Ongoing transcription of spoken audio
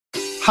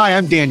Hi,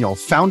 I'm Daniel,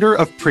 founder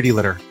of Pretty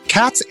Litter.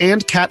 Cats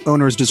and cat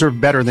owners deserve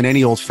better than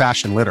any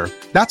old-fashioned litter.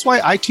 That's why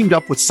I teamed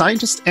up with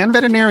scientists and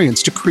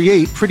veterinarians to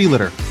create Pretty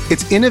Litter.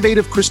 Its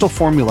innovative crystal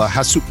formula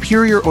has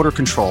superior odor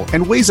control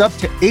and weighs up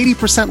to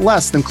 80%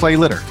 less than clay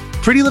litter.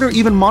 Pretty Litter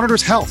even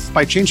monitors health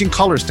by changing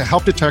colors to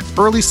help detect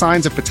early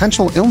signs of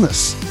potential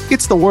illness.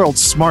 It's the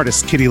world's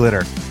smartest kitty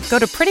litter. Go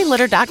to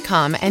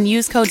prettylitter.com and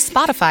use code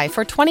SPOTIFY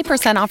for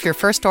 20% off your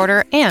first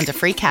order and a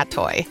free cat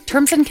toy.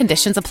 Terms and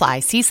conditions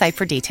apply. See site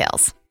for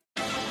details.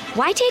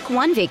 Why take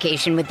one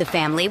vacation with the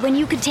family when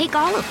you could take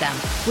all of them?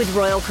 With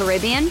Royal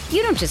Caribbean,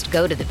 you don't just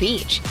go to the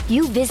beach.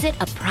 You visit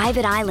a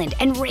private island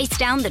and race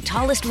down the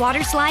tallest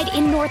water slide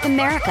in North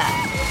America.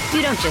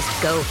 You don't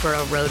just go for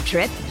a road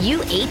trip. You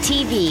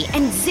ATV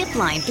and zip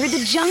line through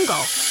the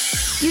jungle.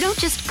 You don't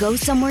just go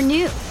somewhere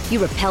new.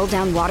 You rappel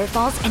down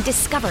waterfalls and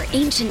discover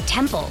ancient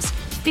temples.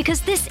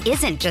 Because this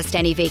isn't just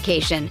any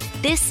vacation.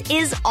 This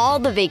is all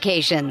the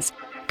vacations.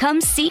 Come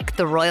seek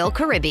the Royal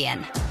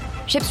Caribbean.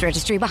 Ships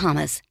Registry,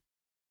 Bahamas.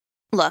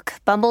 Look,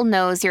 Bumble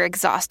knows you're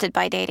exhausted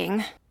by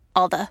dating.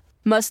 All the,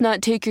 must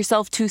not take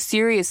yourself too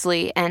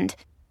seriously, and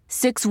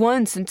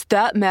 6'1" since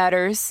that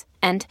matters,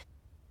 and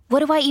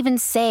what do I even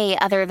say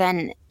other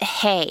than,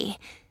 hey?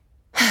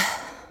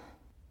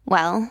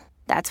 Well,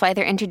 that's why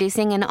they're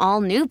introducing an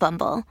all-new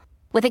Bumble,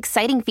 with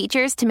exciting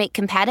features to make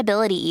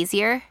compatibility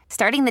easier,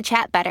 starting the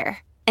chat better,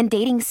 and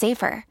dating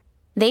safer.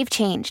 They've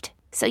changed,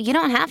 so you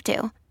don't have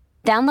to.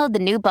 Download the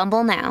new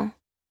Bumble now.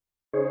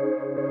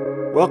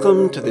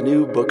 Welcome to the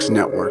New Books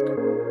Network.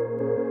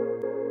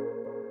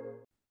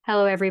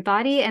 Hello,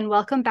 everybody, and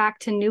welcome back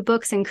to New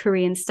Books in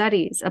Korean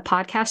Studies, a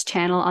podcast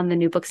channel on the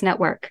New Books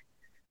Network.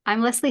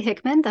 I'm Leslie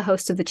Hickman, the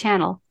host of the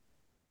channel.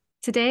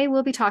 Today,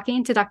 we'll be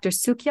talking to Dr.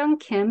 Suk-Young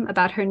Kim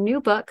about her new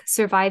book,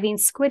 Surviving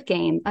Squid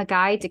Game, A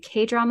Guide to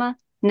K-Drama,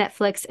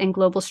 Netflix, and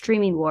Global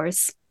Streaming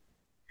Wars.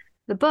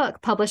 The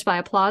book, published by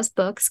Applause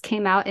Books,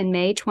 came out in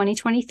May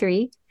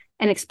 2023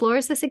 and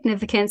explores the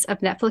significance of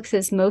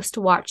Netflix's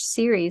most-watched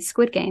series,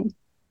 Squid Game.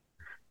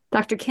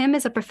 Dr. Kim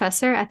is a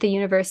professor at the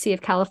University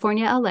of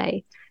California, LA.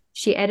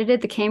 She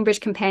edited the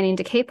Cambridge Companion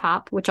to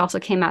K-Pop, which also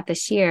came out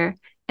this year,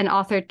 and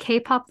authored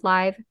K-Pop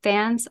Live,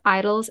 Fans,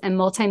 Idols, and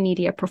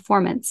Multimedia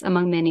Performance,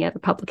 among many other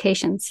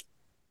publications.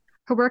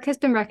 Her work has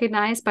been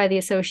recognized by the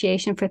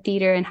Association for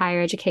Theater and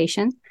Higher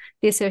Education,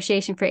 the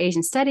Association for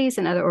Asian Studies,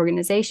 and other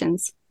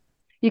organizations.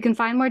 You can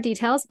find more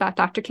details about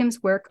Dr.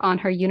 Kim's work on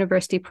her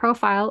university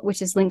profile,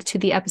 which is linked to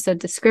the episode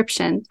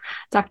description.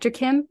 Dr.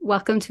 Kim,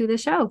 welcome to the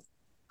show.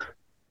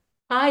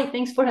 Hi,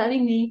 thanks for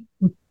having me.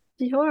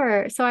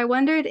 Sure. So I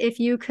wondered if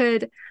you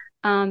could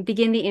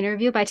begin the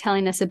interview by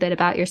telling us a bit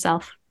about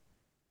yourself.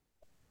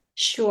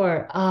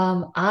 Sure.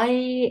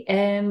 I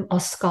am a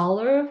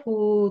scholar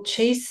who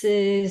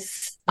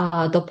chases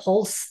the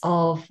pulse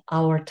of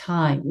our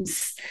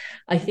times.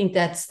 I think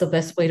that's the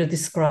best way to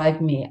describe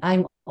me.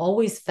 I'm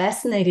always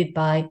fascinated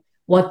by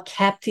what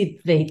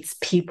captivates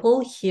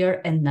people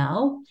here and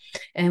now,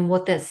 and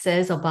what that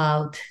says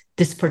about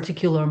this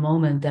particular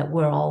moment that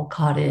we're all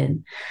caught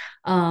in.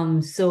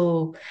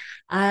 So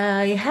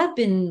I have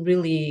been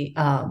really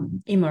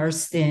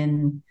immersed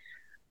in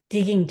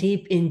digging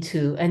deep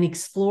into and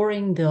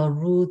exploring the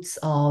roots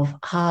of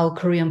how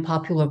Korean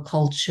popular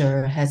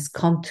culture has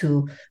come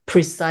to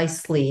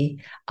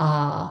precisely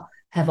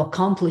have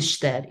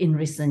accomplished that in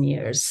recent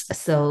years.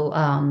 So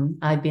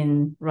I've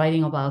been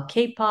writing about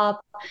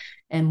K-pop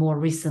and more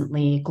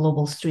recently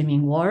global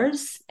streaming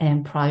wars.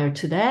 And prior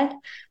to that,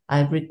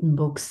 I've written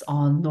books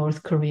on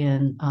North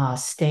Korean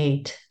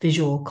state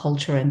visual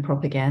culture and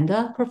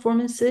propaganda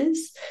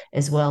performances,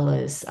 as well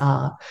as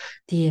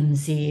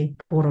DMZ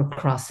border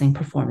crossing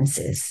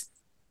performances.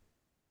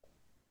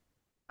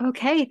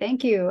 Okay,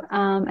 thank you.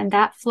 And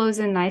that flows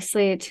in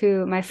nicely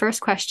to my first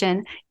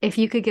question. If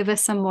you could give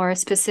us some more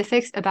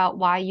specifics about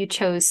why you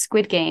chose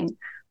Squid Game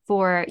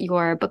for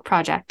your book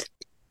project.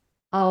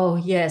 Oh,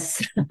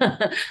 yes.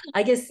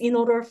 I guess in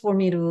order for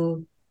me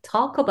to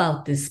talk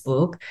about this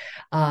book,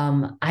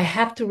 I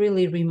have to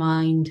really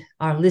remind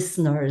our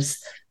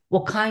listeners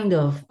what kind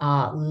of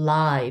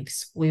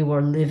lives we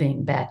were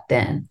living back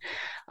then.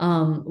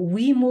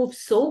 We moved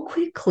so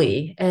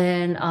quickly,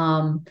 and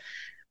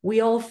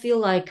we all feel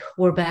like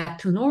we're back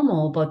to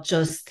normal, but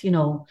just,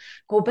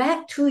 go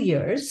back 2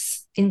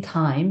 years in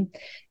time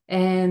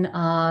and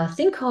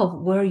think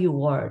of where you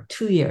were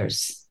 2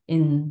 years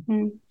in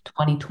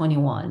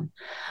 2021.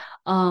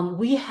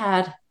 We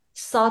had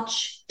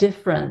such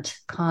different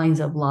kinds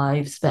of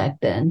lives back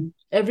then.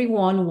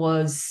 Everyone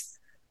was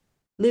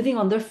living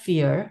under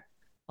fear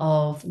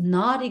of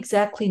not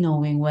exactly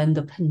knowing when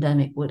the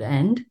pandemic would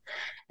end.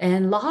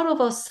 And a lot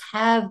of us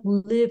have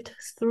lived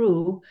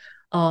through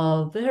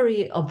a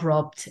very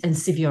abrupt and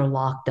severe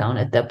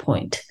lockdown at that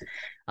point.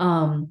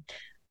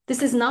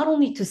 This is not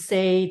only to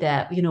say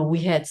that, we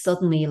had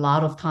suddenly a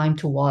lot of time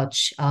to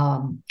watch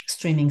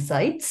streaming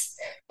sites,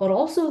 but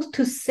also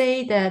to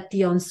say that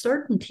the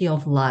uncertainty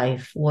of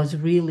life was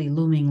really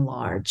looming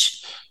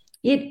large.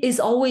 It is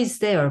always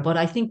there, but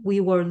I think we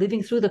were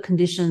living through the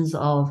conditions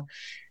of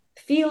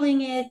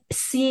feeling it,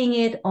 seeing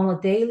it on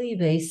a daily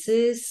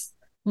basis,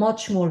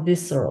 much more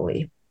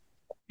viscerally.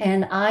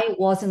 And I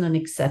wasn't an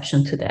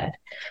exception to that.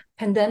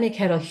 Pandemic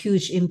had a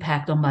huge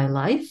impact on my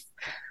life.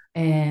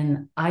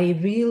 And I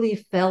really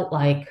felt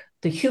like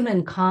the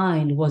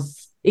humankind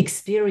was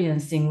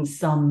experiencing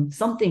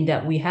something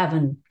that we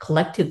haven't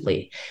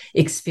collectively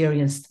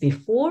experienced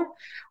before.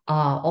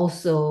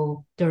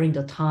 Also during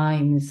the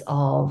times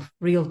of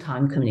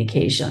real-time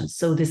communication.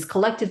 So this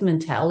collective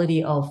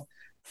mentality of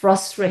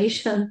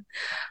frustration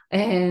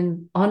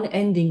and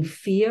unending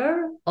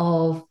fear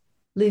of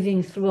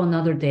living through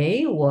another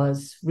day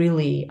was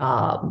really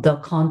the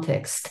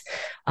context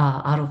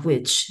out of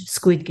which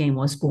Squid Game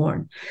was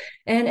born.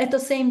 And at the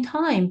same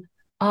time,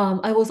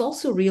 I was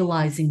also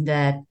realizing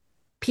that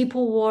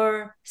people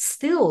were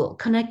still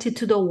connected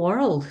to the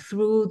world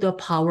through the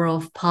power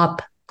of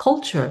pop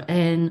culture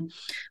and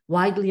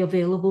widely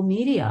available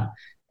media.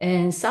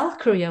 And South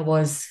Korea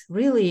was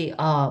really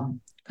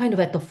kind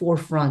of at the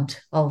forefront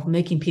of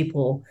making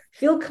people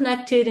feel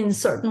connected in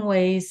certain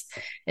ways.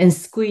 And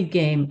Squid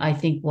Game, I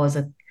think, was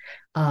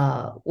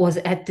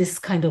at this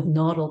kind of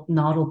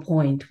nodal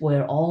point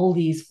where all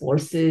these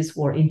forces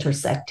were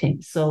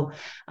intersecting. So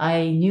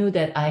I knew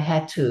that I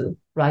had to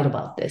write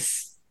about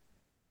this.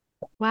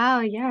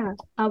 Wow, yeah.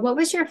 What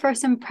was your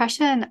first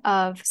impression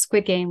of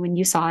Squid Game when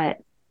you saw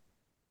it?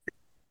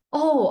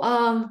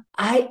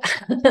 I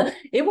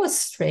it was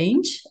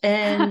strange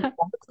and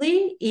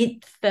honestly,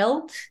 it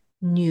felt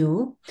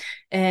new,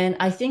 and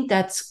I think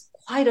that's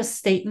quite a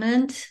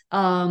statement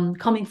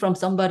coming from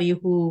somebody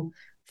who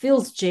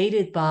feels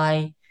jaded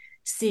by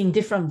seeing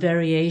different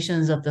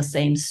variations of the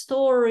same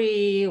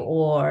story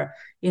or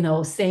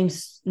same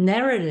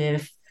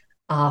narrative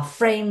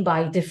framed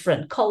by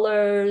different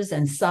colors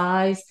and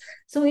size.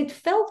 So it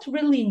felt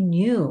really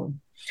new.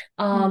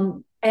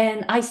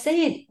 And I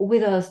say it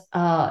with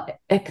a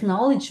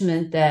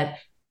acknowledgement that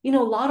a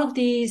lot of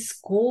these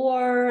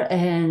gore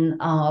and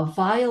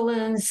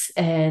violence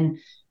and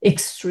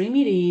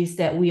extremities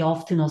that we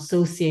often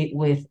associate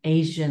with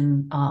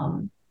Asian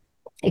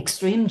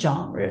extreme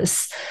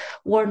genres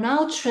were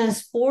now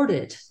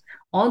transported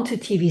onto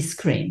TV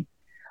screen.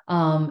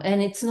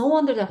 And it's no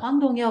wonder that Hwang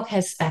Dong-hyuk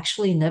has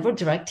actually never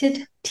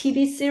directed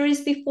TV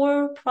series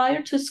before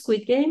prior to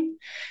Squid Game.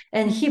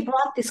 And he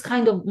brought this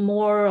kind of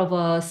more of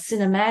a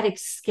cinematic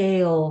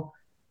scale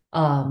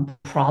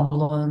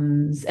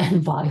problems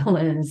and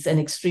violence and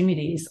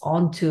extremities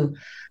onto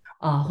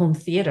home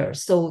theater.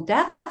 So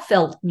that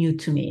felt new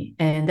to me.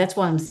 And that's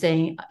why I'm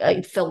saying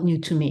it felt new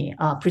to me,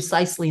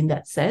 precisely in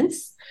that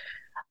sense.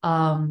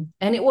 And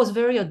it was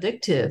very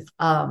addictive.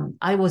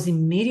 I was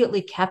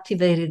immediately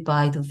captivated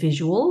by the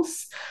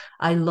visuals.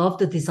 I love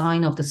the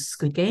design of the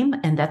Squid Game,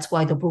 and that's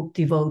why the book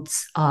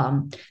devotes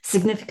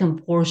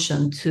significant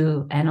portion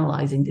to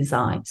analyzing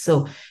design.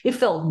 So it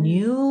felt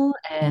new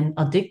and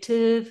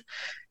addictive.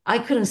 I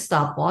couldn't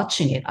stop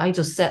watching it. I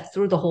just sat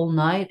through the whole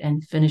night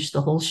and finished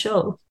the whole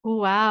show.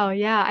 Wow,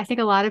 yeah. I think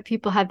a lot of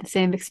people had the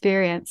same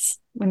experience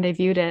when they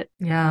viewed it.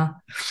 Yeah.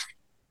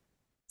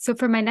 So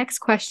for my next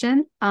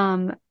question,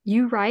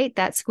 you write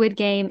that Squid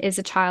Game is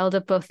a child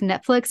of both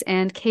Netflix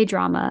and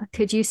K-drama.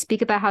 Could you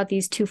speak about how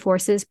these two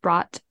forces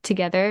brought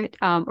together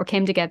or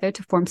came together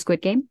to form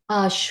Squid Game?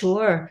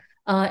 Sure.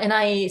 And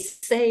I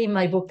say in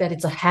my book that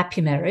it's a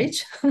happy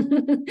marriage.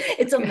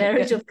 It's a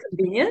marriage of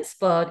convenience,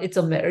 but it's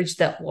a marriage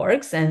that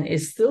works and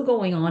is still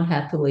going on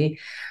happily.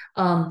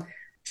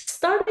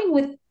 Starting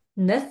with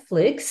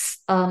Netflix,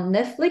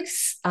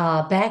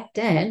 back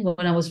then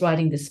when I was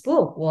writing this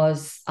book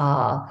was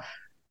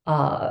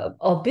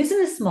a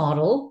business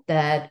model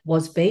that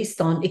was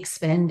based on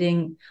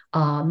expanding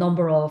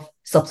number of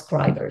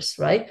subscribers,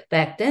 right?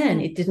 Back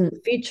then, it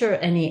didn't feature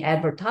any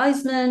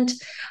advertisement.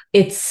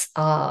 Its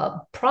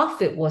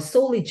profit was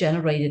solely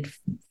generated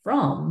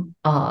from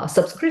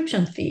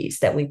subscription fees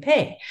that we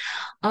pay.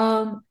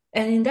 And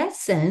in that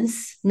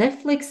sense,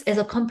 Netflix as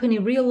a company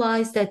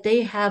realized that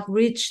they have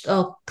reached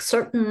a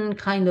certain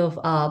kind of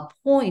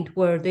point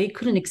where they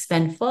couldn't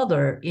expand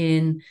further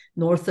in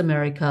North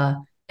America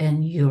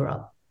and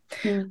Europe.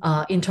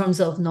 In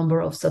terms of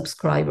number of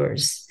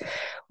subscribers.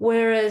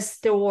 Whereas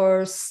there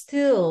were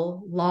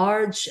still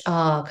large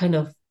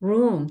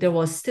there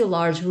was still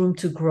large room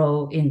to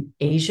grow in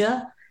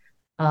Asia,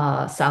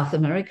 South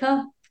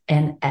America,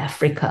 and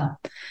Africa.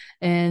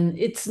 And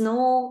it's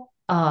no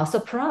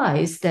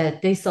surprise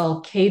that they saw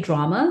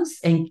K-dramas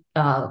and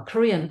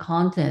Korean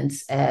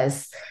contents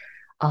as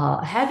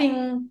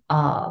having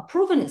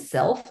proven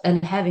itself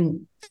and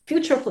having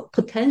future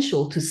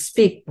potential to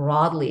speak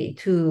broadly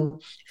to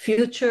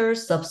future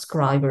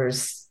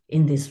subscribers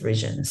in these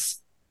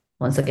regions.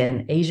 Once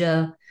again,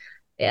 Asia,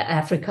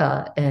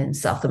 Africa, and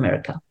South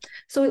America.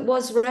 So it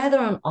was rather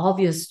an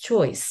obvious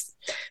choice.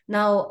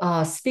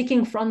 Now,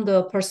 speaking from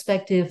the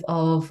perspective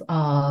of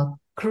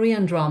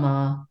Korean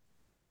drama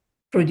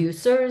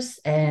producers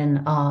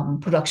and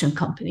production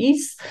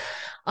companies,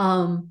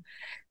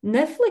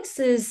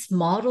 Netflix's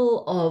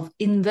model of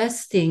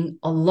investing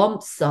a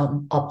lump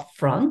sum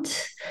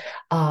upfront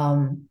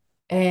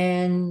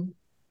and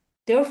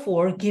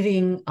therefore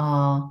giving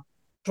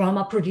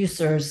drama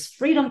producers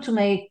freedom to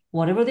make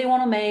whatever they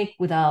want to make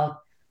without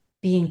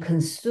being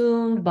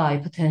consumed by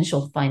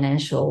potential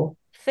financial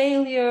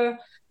failure,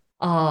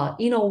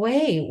 in a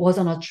way, was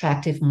an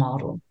attractive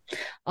model.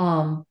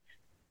 Um,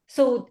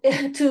 so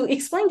to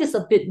explain this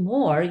a bit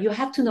more, you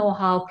have to know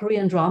how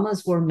Korean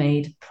dramas were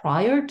made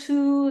prior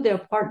to their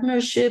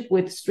partnership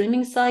with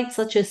streaming sites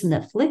such as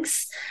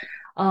Netflix.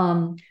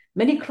 Um,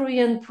 Many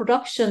Korean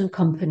production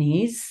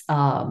companies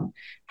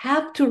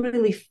have to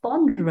really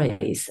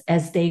fundraise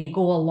as they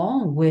go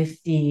along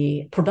with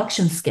the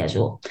production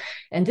schedule.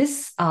 And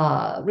this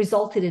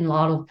resulted in a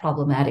lot of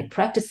problematic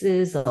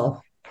practices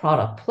of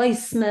product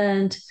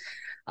placement,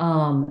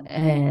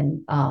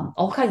 and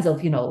all kinds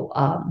of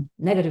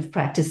negative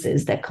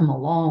practices that come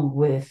along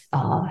with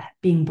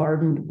being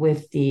burdened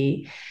with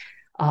the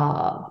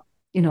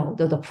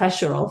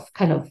pressure of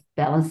kind of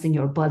balancing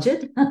your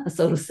budget,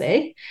 so to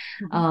say.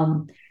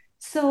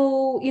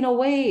 So in a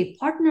way,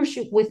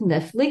 partnership with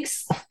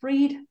Netflix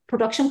freed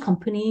production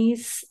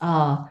companies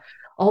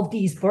of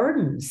these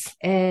burdens,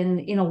 and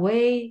in a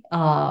way,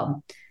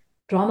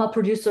 drama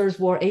producers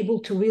were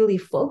able to really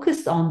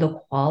focus on the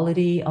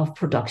quality of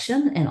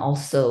production and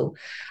also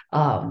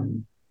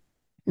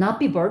not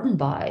be burdened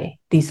by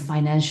these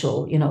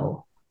financial,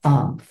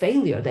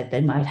 failure that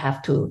they might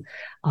have to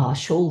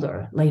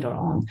shoulder later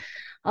on.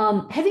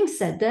 Having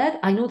said that,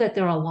 I know that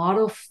there are a lot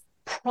of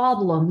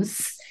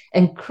problems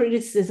and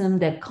criticism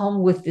that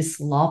come with this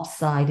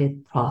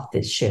lopsided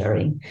profit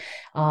sharing,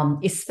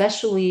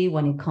 especially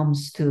when it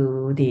comes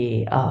to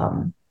the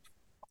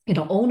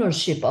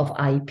ownership of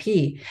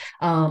IP.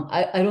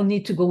 I don't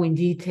need to go in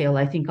detail.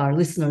 I think our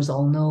listeners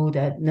all know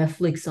that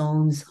Netflix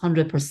owns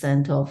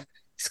 100% of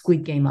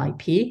Squid Game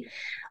IP.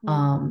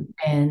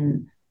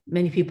 And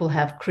many people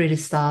have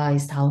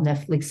criticized how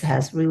Netflix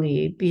has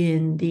really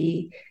been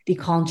the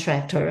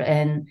contractor,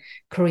 and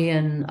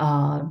Korean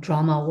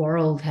drama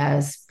world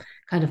has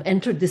kind of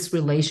entered this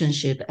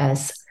relationship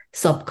as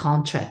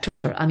subcontractor.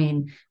 I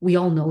mean, we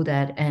all know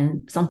that,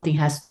 and something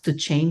has to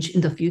change in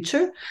the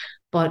future.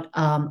 But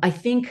I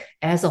think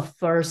as a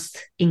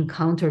first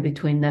encounter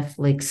between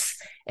Netflix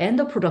and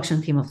the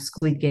production team of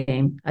Squid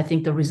Game, I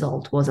think the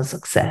result was a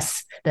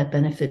success that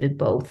benefited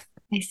both.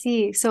 I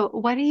see. So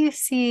what do you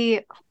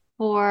see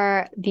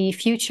for the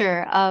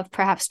future of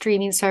perhaps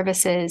streaming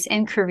services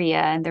in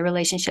Korea and the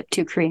relationship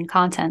to Korean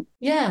content?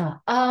 Yeah,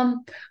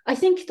 I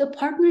think the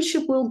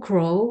partnership will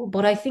grow,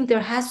 but I think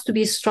there has to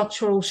be a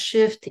structural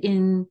shift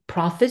in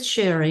profit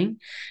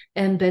sharing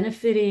and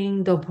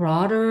benefiting the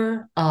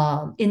broader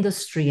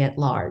industry at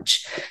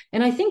large.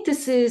 And I think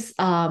this is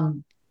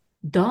done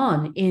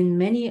in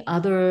many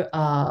other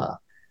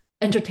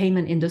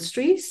entertainment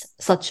industries,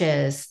 such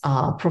as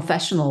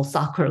professional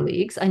soccer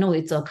leagues. I know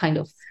it's a kind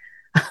of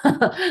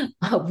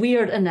a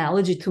weird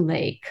analogy to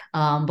make,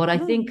 but I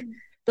think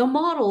the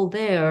model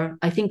there,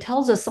 I think,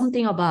 tells us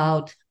something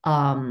about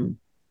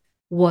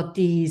what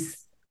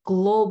these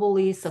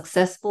globally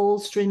successful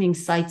streaming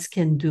sites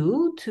can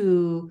do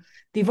to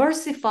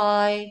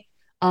diversify,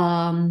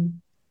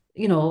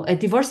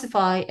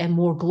 diversify and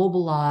more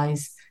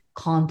globalized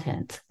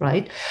content,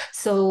 right?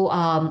 So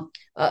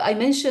I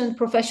mentioned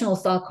professional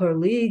soccer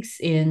leagues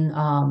in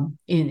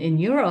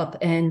Europe,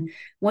 and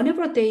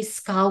whenever they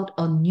scout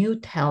a new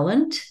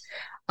talent,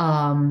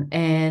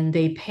 and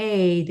they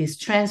pay this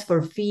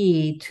transfer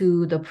fee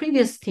to the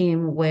previous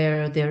team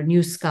where their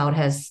new scout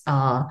has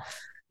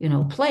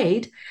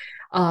played,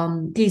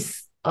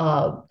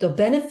 the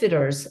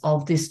benefiters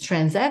of this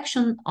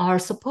transaction are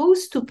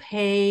supposed to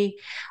pay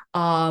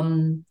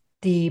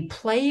the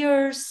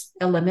players'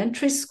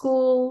 elementary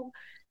school,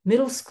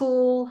 middle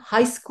school,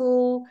 high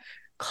school,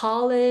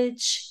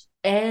 college,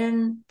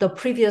 and the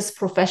previous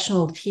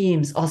professional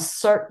teams a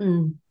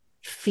certain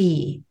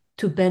fee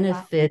to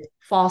benefit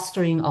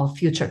fostering of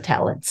future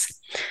talents.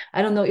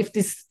 I don't know if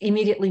this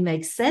immediately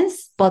makes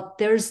sense, but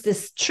there's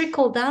this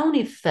trickle-down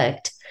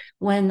effect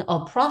when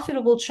a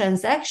profitable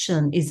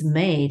transaction is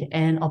made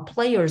and a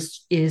player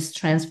is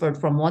transferred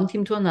from one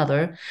team to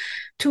another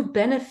to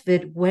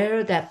benefit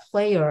where that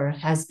player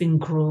has been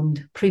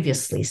groomed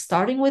previously,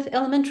 starting with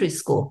elementary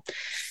school.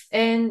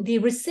 And the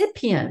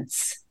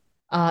recipients,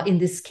 in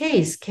this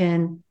case,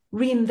 can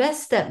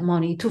reinvest that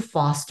money to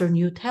foster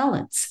new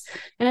talents.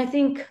 And I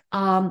think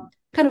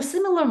kind of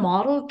similar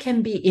model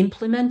can be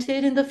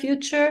implemented in the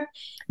future.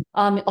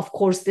 Of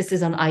course, this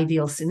is an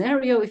ideal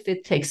scenario if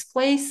it takes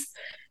place.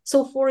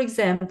 So, for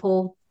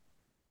example,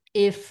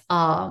 if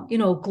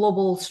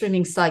global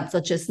streaming sites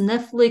such as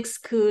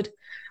Netflix could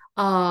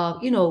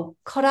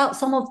cut out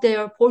some of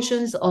their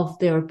portions of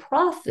their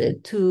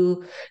profit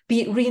to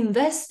be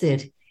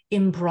reinvested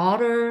in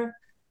broader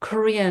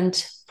Korean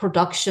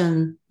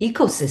production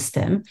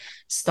ecosystem,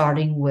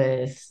 starting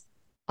with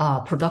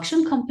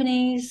production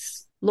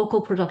companies,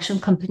 local production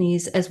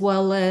companies, as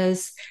well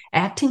as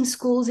acting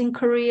schools in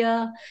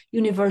Korea,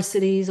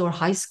 universities or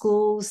high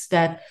schools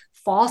that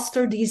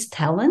foster these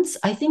talents.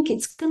 I think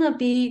it's going to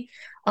be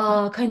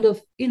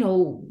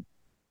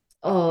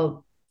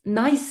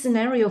nice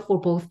scenario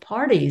for both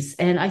parties.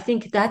 And I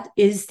think that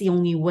is the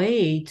only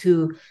way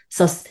to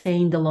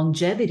sustain the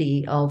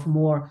longevity of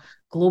more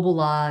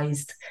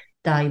globalized,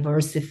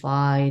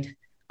 diversified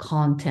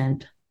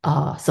content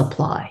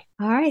supply.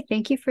 All right,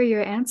 thank you for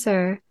your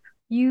answer.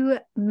 You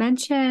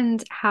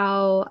mentioned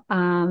how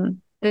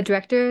the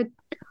director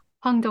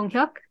Hong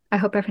Dong-hyuk, I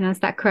hope I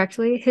pronounced that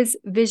correctly, his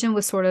vision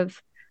was sort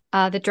of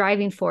the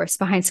driving force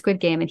behind Squid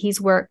Game, and he's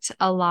worked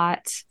a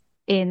lot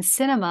in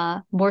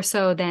cinema more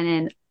so than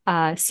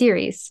in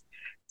series.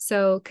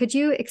 So could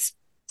you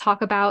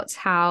talk about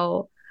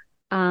how,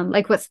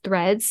 like what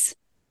threads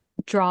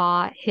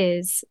draw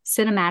his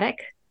cinematic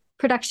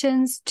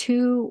productions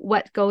to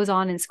what goes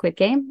on in Squid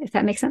Game, if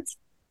that makes sense?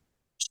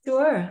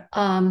 Sure.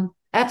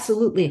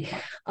 Absolutely.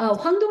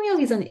 Hwang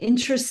Dong-hyuk is an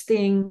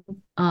interesting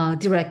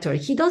director.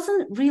 He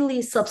doesn't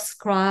really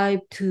subscribe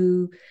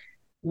to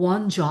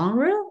one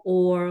genre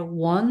or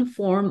one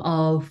form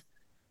of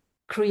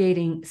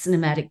creating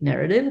cinematic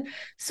narrative.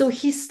 So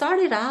he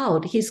started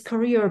out his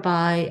career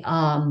by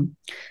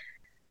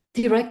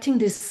directing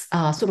this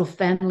sort of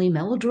family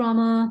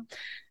melodrama,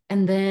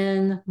 and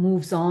then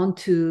moves on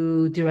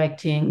to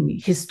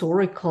directing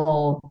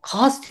historical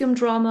costume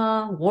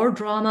drama, war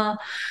drama,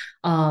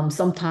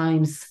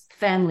 sometimes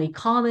family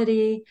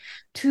comedy,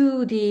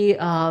 to the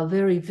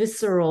very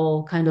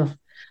visceral kind of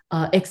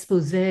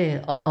expose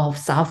of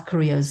South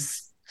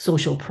Korea's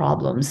social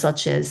problems,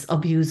 such as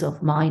abuse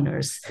of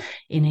minors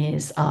in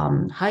his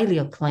highly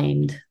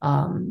acclaimed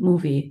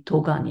movie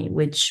Dogani,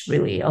 which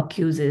really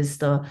accuses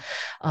the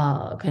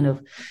kind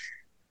of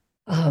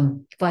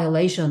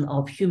violation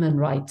of human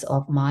rights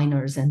of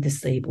minors and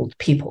disabled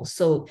people.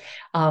 So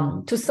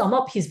to sum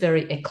up, he's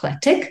very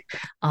eclectic,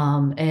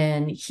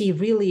 and he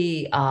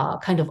really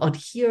kind of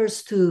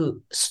adheres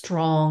to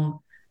strong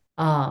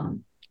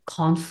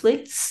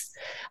conflicts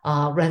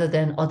rather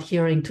than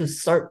adhering to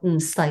certain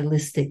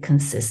stylistic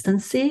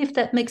consistency, if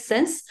that makes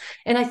sense.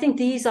 And I think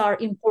these are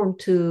important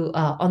to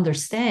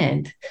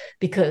understand,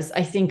 because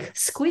I think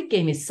Squid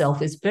Game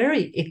itself is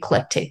very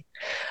eclectic.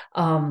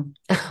 On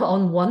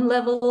one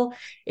level,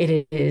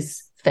 it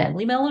is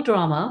family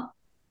melodrama.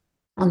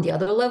 On the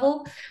other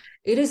level,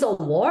 it is a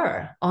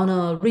war on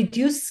a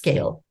reduced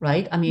scale,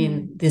 right? I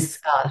mean, this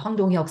Hwang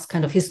Dong-hyuk's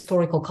kind of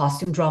historical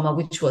costume drama,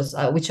 which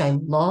I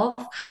love.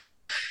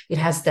 It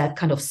has that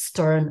kind of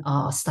stern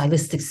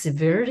stylistic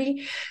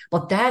severity,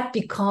 but that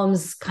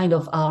becomes kind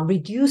of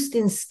reduced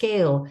in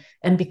scale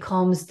and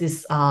becomes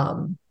this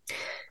kind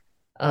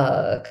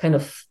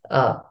of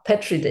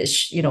petri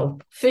dish,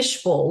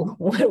 fishbowl,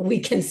 where we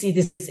can see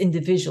this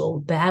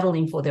individual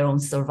battling for their own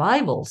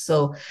survival.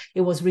 So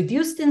it was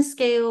reduced in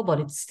scale,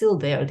 but it's still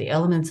there. The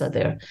elements are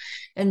there.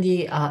 And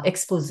the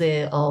expose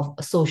of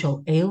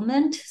social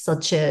ailment,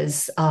 such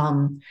as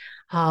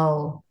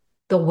how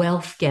the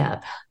wealth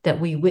gap that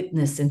we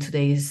witness in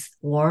today's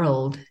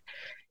world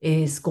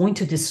is going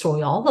to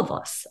destroy all of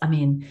us. I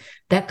mean,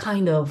 that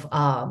kind of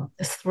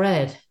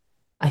thread,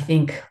 I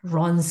think,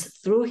 runs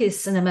through his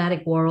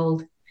cinematic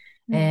world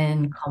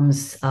and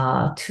comes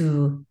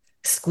to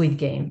Squid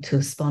Game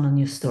to spawn a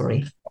new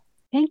story.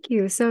 Thank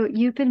you. So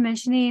you've been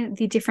mentioning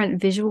the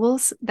different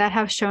visuals that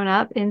have shown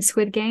up in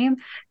Squid Game.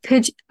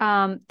 Could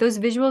those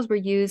visuals were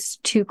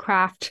used to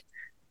craft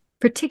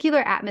particular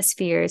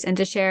atmospheres and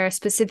to share a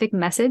specific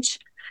message?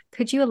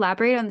 Could you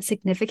elaborate on the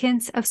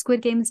significance of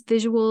Squid Game's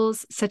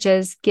visuals, such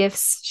as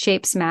gifts,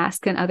 shapes,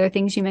 masks, and other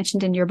things you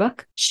mentioned in your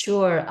book?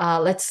 Sure.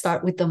 Let's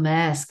start with the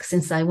mask,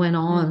 since I went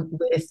on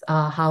with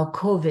how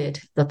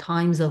COVID, the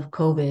times of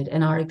COVID,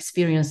 and our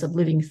experience of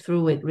living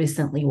through it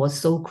recently was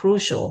so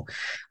crucial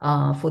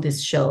for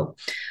this show.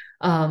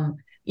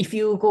 If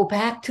you go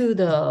back to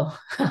the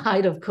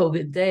height of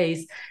COVID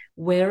days,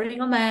 wearing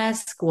a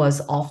mask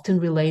was often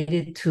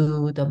related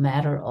to the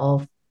matter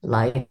of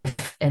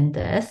life and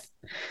death.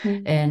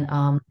 And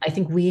I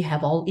think we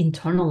have all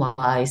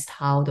internalized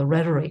how the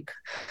rhetoric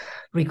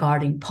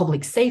regarding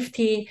public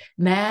safety,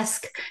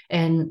 mask,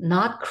 and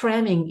not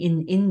cramming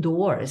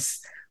indoors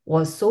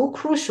was so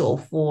crucial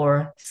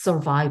for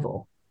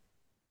survival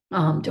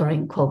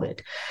during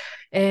COVID.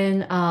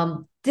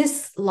 And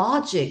this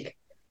logic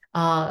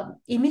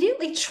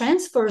immediately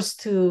transfers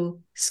to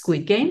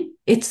Squid Game.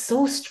 It's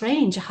so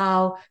strange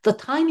how the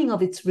timing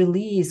of its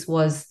release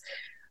was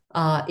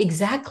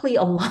exactly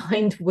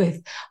aligned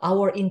with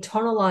our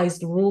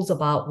internalized rules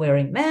about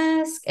wearing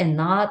masks and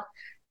not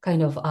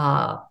kind of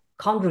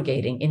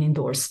congregating in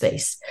indoor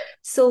space.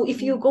 So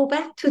if you go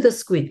back to the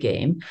Squid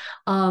Game,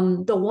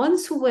 the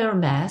ones who wear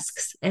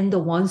masks and the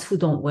ones who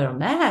don't wear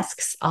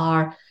masks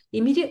are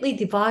immediately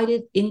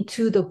divided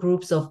into the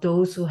groups of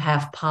those who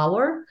have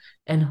power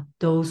and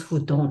those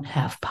who don't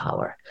have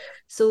power.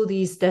 So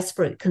these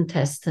desperate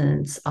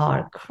contestants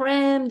are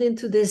crammed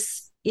into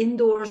this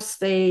indoor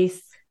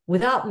space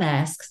without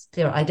masks.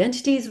 Their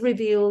identity is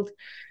revealed,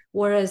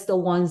 whereas the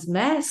ones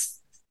masked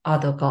are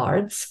the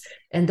guards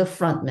and the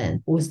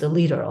frontman, who is the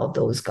leader of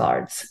those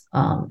guards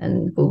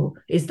and who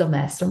is the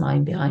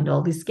mastermind behind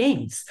all these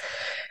games.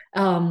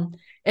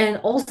 And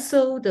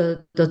also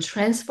the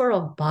transfer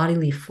of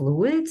bodily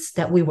fluids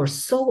that we were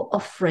so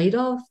afraid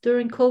of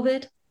during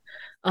COVID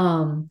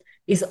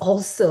is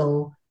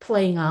also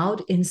playing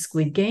out in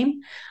Squid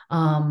Game.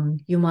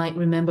 You might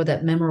remember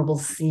that memorable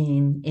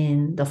scene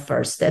in the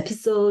first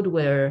episode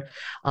where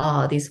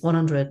these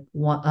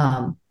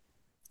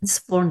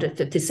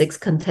 456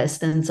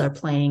 contestants are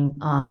playing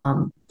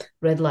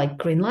red light,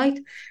 green light.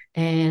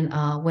 And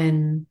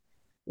when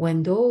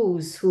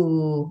those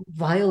who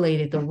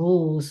violated the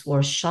rules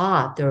were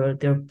shot,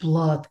 their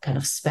blood kind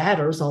of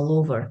spatters all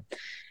over.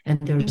 And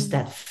there's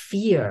that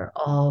fear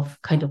of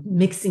kind of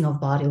mixing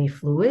of bodily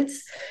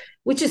fluids,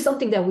 which is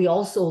something that we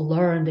also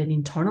learned and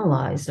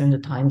internalized during the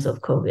times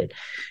of COVID.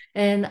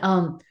 And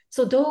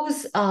so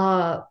those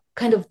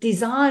kind of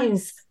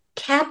designs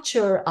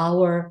capture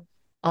our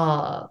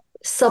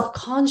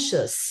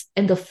subconscious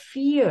and the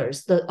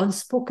fears, the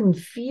unspoken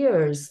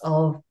fears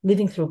of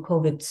living through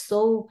COVID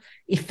so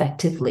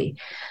effectively.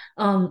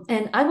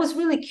 And I was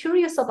really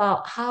curious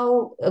about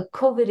how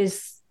COVID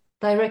is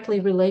directly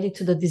related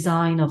to the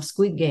design of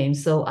Squid Game.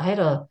 So I had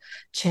a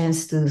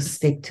chance to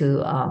speak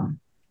to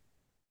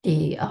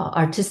the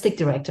artistic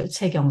director,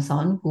 Suk-Young,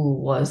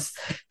 who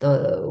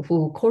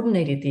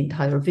coordinated the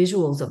entire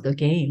visuals of the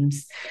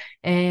games.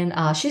 And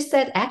she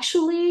said,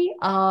 actually,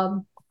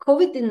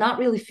 COVID did not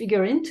really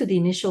figure into the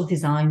initial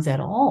designs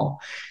at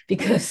all,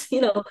 because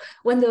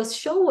when the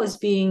show was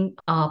being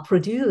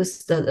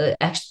produced,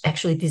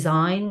 actually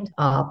designed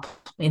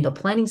in the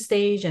planning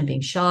stage and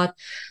being shot,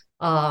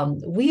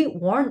 we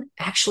weren't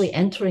actually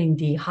entering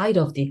the height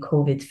of the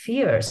COVID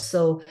fears,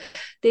 so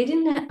they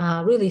didn't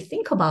really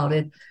think about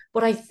it.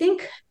 But I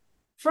think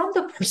from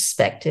the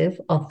perspective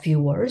of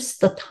viewers,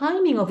 the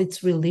timing of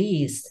its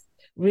release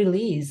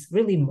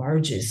really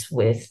merges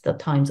with the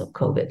times of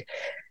COVID.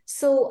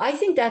 So I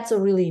think that's a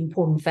really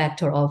important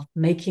factor of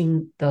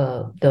making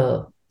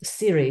the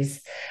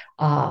series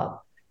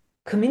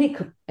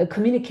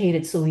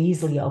communicated so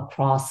easily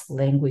across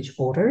language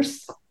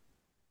borders.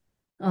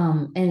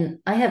 And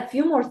I have a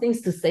few more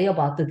things to say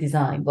about the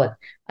design, but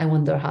I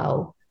wonder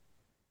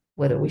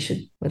whether I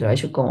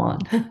should go on.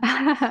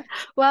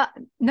 Well,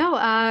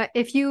 no,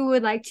 if you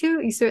would like to,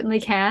 you certainly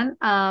can,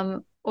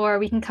 or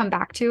we can come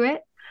back to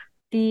it.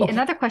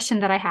 Another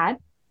question that I had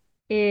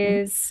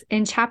is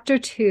in chapter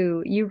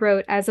 2, you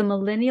wrote, as a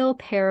millennial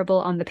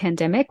parable on the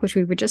pandemic, which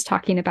we were just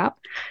talking about,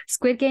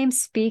 Squid Game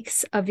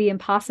speaks of the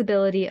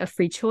impossibility of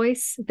free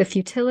choice, the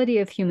futility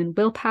of human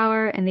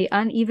willpower, and the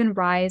uneven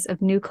rise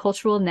of new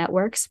cultural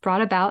networks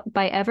brought about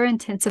by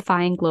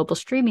ever-intensifying global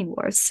streaming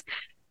wars.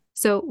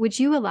 So would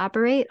you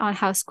elaborate on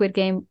how Squid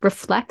Game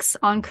reflects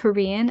on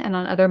Korean and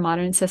on other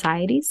modern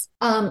societies?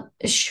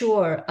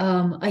 Sure.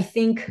 I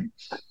think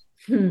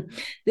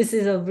this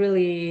is a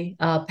really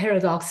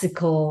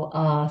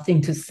paradoxical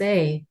thing to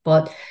say,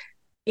 but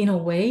in a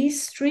way,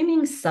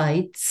 streaming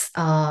sites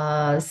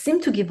seem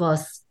to give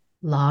us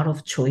a lot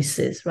of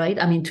choices, right?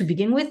 I mean, to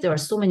begin with, there are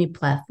so many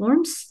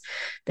platforms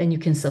that you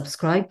can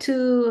subscribe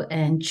to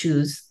and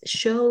choose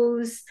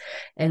shows.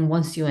 And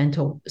once you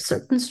enter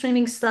certain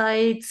streaming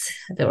sites,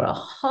 there are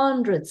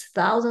hundreds,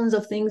 thousands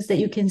of things that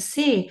you can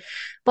see.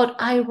 But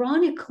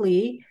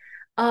ironically,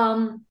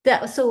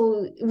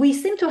 so we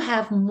seem to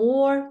have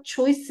more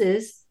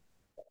choices,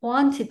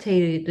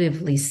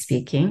 quantitatively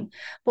speaking,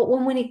 but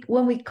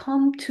when we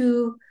come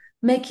to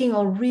making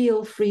a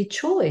real free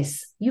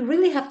choice, you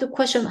really have to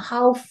question,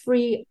 how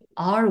free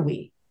are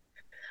we?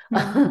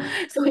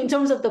 So in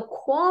terms of the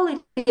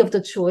quality of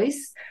the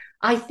choice,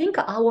 I think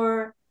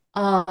our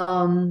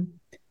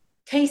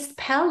taste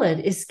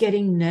palette is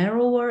getting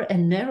narrower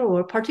and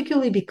narrower,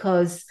 particularly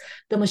because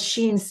the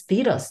machines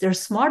beat us. They're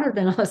smarter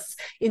than us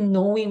in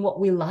knowing what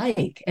we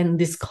like. And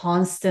this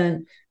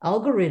constant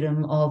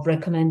algorithm of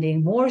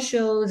recommending more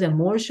shows and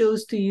more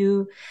shows to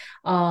you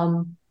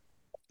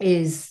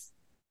is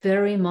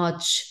very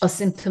much a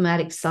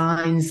symptomatic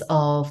signs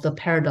of the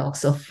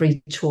paradox of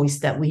free choice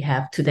that we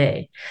have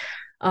today.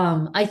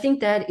 I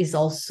think that is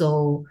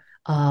also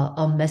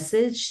a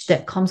message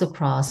that comes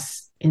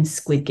across in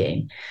Squid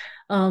Game.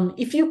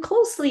 If you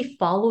closely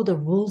follow the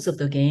rules of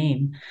the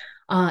game,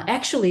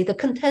 actually the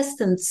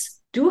contestants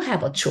do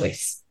have a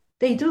choice.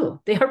 They do.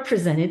 They are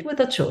presented with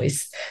a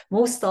choice.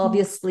 Most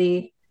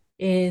obviously,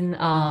 in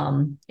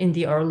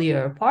the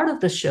earlier part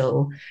of the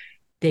show,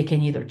 they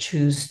can either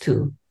choose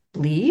to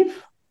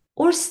leave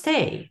or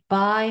stay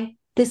by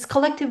this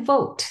collective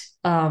vote.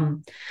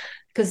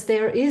 Because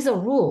there is a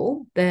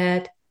rule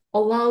that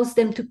allows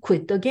them to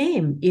quit the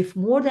game if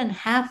more than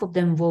half of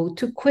them vote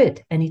to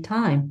quit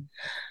anytime.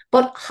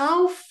 But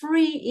how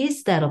free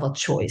is that of a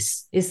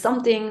choice is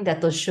something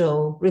that the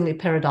show really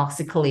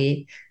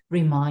paradoxically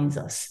reminds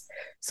us.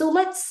 So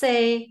let's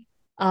say,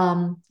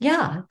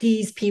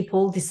 these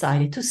people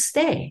decided to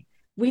stay.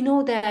 We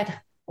know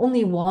that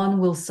only one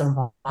will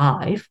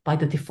survive by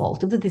the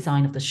default of the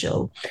design of the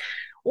show.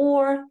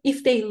 Or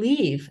if they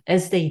leave,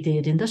 as they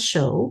did in the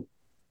show,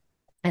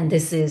 and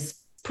this is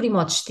pretty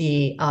much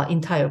the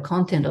entire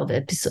content of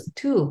episode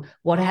 2,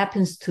 what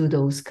happens to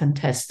those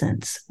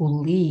contestants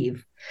who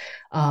leave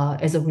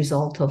as a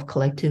result of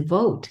collective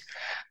vote.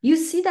 You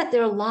see that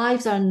their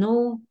lives are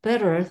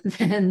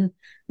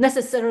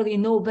necessarily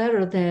no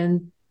better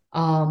than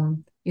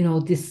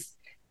this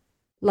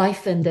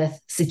life and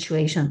death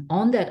situation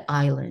on that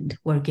island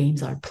where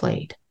games are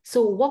played.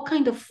 So what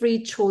kind of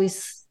free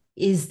choice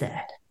is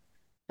that?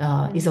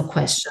 Is a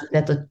question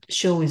that the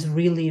show is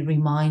really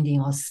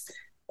reminding us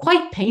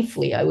quite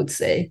painfully, I would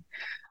say.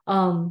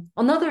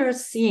 Another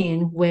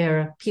scene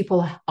where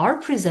people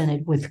are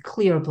presented with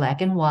clear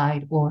black and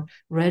white or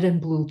red and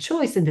blue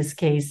choice in this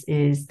case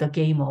is the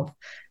game of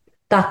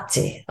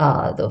takje,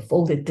 the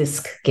folded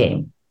disc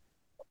game.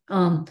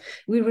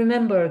 We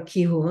remember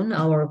Ki-hoon,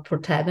 our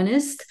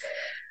protagonist,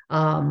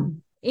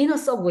 in a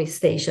subway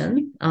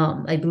station.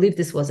 I believe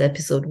this was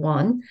episode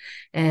 1,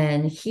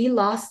 and he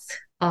lost,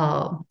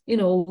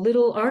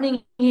 little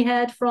earning he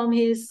had from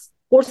his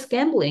horse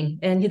gambling,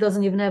 and he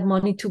doesn't even have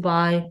money to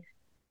buy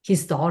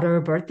his daughter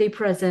a birthday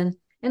present.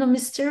 And a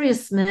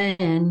mysterious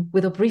man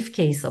with a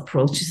briefcase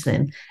approaches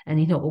him,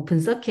 and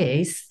opens the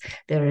case.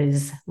 There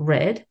is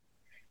red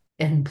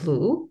and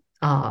blue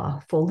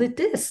folded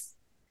disc.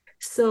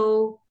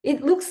 So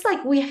it looks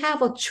like we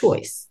have a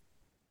choice.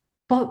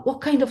 But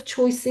what kind of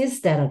choice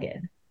is that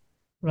again?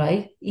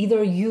 Right?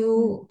 Either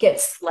you get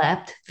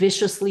slapped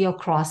viciously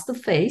across the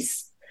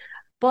face,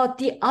 but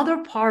the other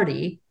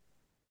party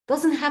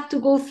doesn't have to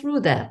go through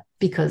that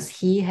because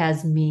he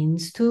has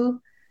means to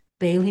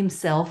bail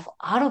himself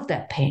out of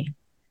that pain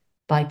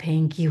by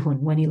paying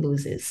Ki-hoon when he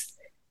loses.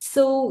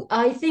 So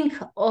I think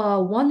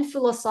one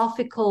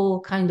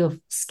philosophical kind of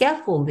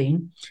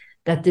scaffolding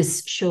that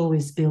this show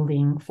is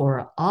building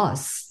for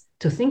us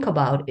to think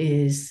about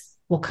is,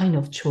 what kind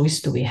of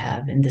choice do we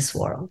have in this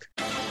world?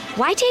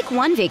 Why take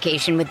one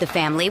vacation with the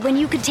family when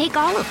you could take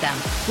all of them?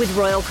 With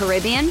Royal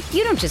Caribbean,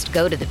 you don't just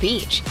go to the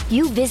beach.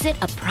 You visit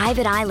a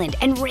private island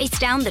and race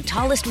down the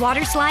tallest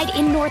water slide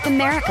in North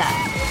America.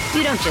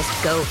 You don't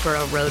just go for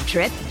a road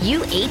trip.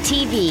 You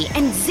ATV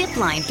and zip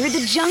line through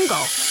the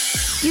jungle.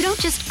 You don't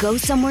just go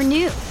somewhere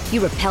new.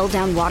 You rappel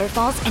down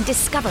waterfalls and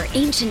discover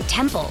ancient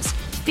temples.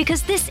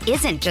 Because this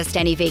isn't just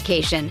any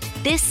vacation.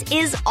 This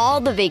is all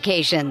the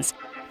vacations.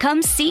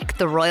 Come seek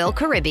the Royal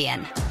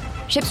Caribbean.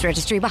 Ships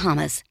Registry,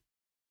 Bahamas.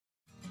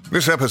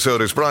 This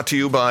episode is brought to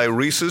you by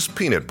Reese's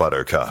Peanut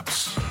Butter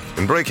Cups.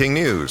 In breaking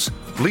news,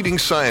 leading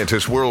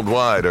scientists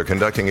worldwide are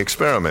conducting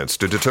experiments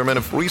to determine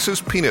if Reese's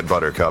Peanut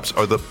Butter Cups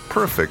are the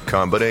perfect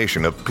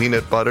combination of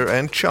peanut butter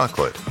and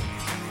chocolate.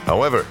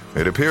 However,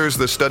 it appears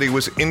the study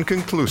was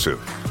inconclusive,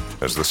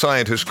 as the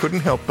scientists couldn't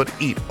help but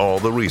eat all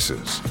the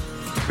Reese's.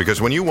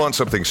 Because when you want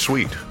something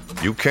sweet,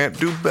 you can't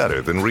do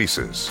better than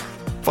Reese's.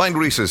 Find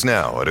Reese's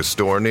now at a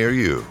store near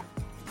you.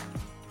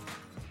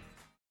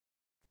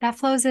 That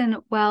flows in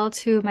well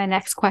to my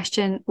next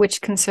question,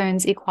 which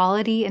concerns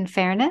equality and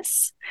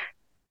fairness.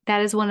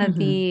 That is one of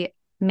the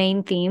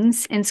main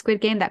themes in Squid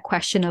Game, that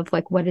question of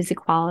what is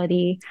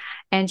equality?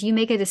 And you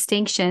make a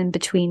distinction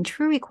between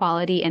true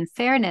equality and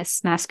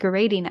fairness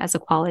masquerading as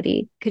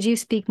equality. Could you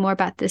speak more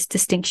about this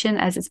distinction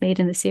as it's made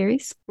in the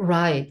series?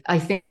 Right. I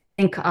think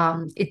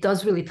it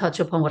does really touch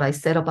upon what I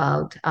said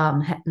about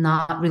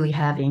not really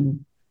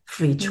having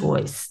free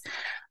choice.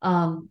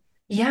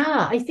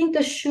 Yeah, I think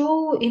the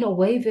show, in a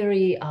way,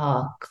 very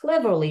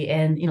cleverly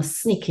and in a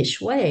sneakish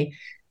way,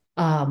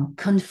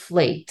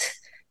 conflate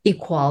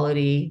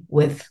equality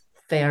with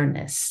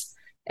fairness.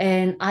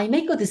 And I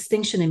make a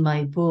distinction in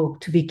my book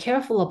to be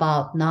careful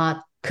about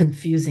not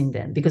confusing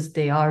them because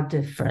they are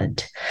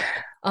different.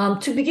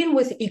 To begin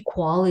with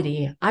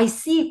equality, I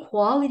see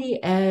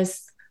equality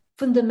as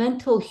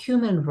fundamental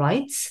human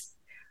rights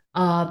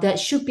that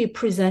should be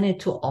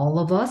presented to all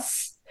of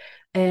us.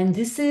 And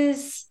this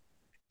is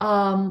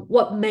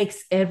what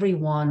makes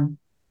everyone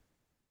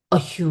a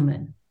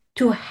human,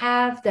 to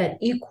have that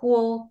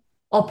equal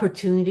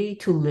opportunity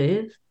to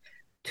live,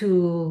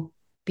 to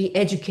be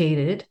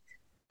educated,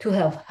 to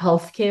have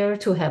healthcare,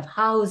 to have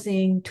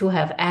housing, to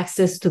have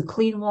access to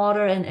clean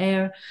water and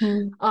air.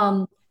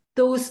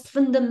 Those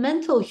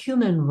fundamental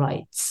human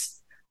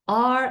rights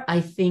are,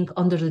 I think,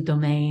 under the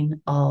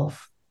domain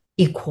of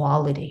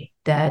equality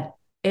that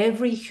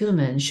every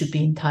human should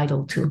be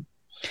entitled to.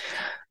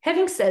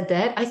 Having said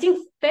that, I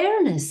think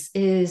fairness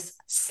is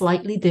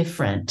slightly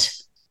different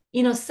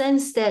in a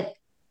sense that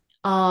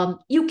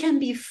you can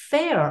be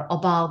fair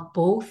about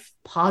both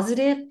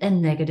positive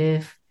and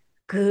negative,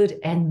 good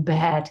and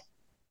bad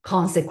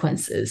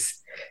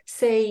consequences.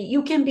 Say,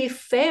 you can be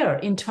fair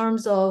in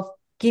terms of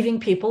giving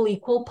people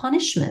equal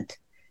punishment.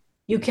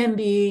 You can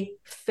be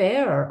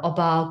fair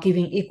about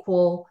giving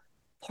equal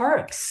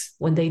perks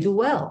when they do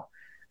well.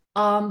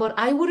 But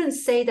I wouldn't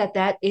say that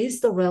that is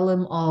the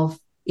realm of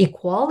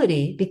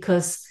equality,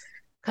 because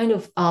kind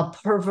of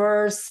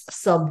perverse,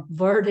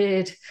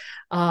 subverted,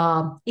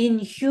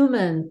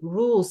 inhuman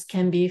rules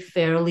can be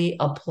fairly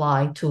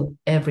applied to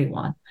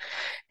everyone.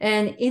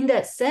 And in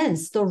that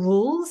sense, the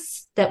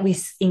rules that we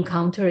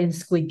encounter in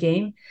Squid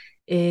Game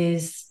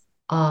is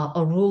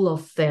a rule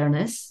of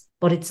fairness,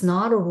 but it's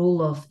not a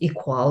rule of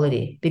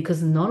equality,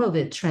 because none of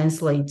it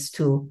translates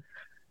to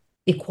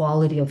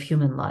equality of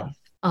human life.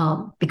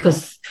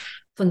 because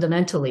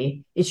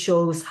fundamentally it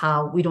shows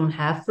how we don't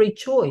have free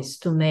choice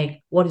to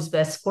make what is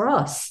best for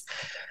us.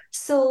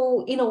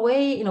 So in a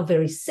way, in a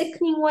very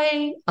sickening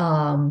way,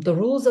 the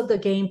rules of the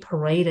game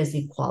parade as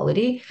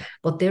equality,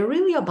 but they're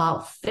really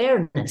about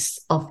fairness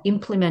of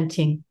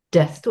implementing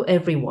death to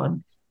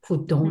everyone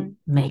who don't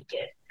make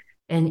it.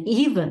 And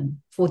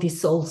even for the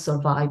sole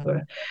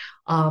survivor,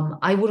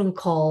 I wouldn't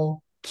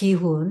call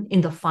Ki-hoon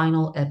in the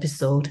final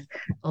episode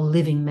a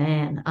living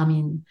man. I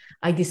mean,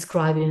 I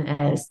describe him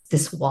as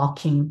this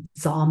walking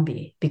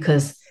zombie,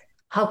 because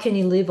how can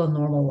he live a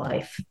normal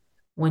life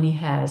when he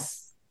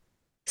has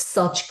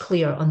such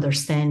clear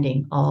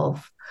understanding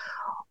of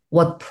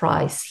what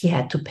price he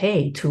had to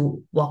pay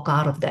to walk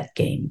out of that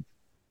game?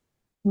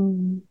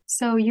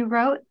 So you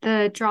wrote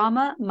the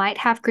drama might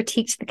have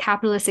critiqued the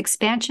capitalist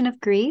expansion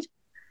of greed,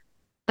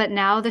 but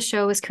now the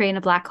show is creating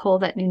a black hole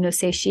that knew no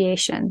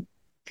satiation.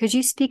 Could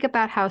you speak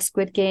about how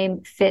Squid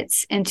Game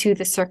fits into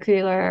the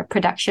circular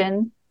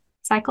production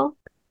cycle?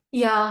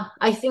 Yeah,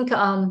 I think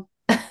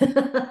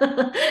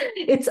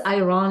it's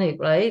ironic,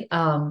 right?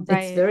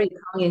 It's very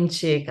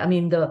tongue-in-cheek. I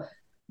mean, the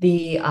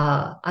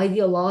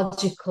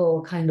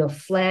ideological kind of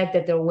flag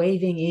that they're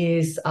waving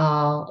is,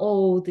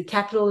 the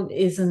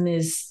capitalism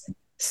is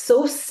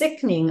so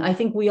sickening. I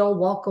think we all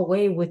walk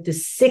away with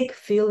this sick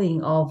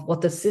feeling of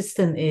what the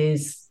system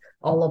is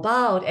all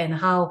about, and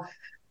how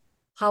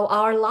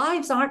our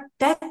lives aren't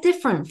that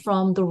different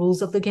from the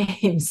rules of the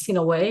games in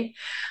a way.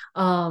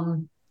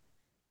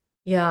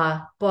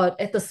 Yeah, but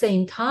at the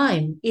same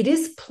time, it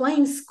is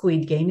playing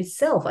Squid Game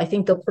itself. I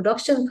think the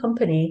production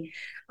company,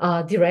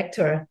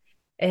 director,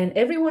 and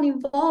everyone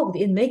involved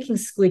in making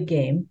Squid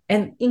Game,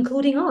 and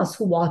including us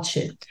who watch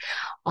it,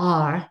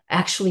 are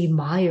actually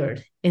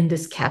mired in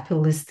this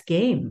capitalist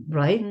game,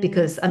 right?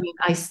 Because, I mean,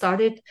 I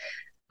started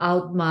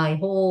out my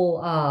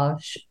whole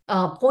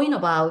point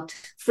about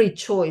free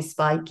choice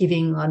by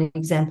giving an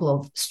example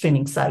of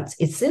streaming sites.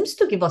 It seems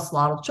to give us a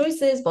lot of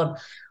choices, but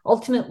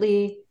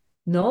ultimately,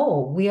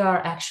 no, we are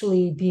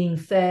actually being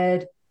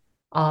fed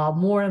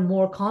more and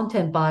more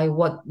content by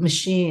what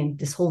machine,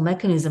 this whole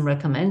mechanism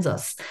recommends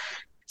us.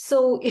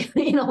 So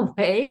in a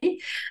way,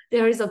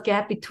 there is a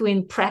gap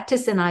between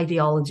practice and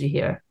ideology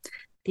here.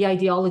 The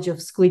ideology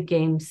of Squid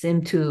Game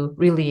seemed to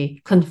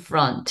really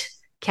confront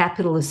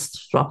capitalist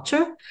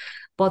structure,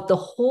 but the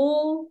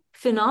whole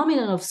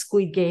phenomenon of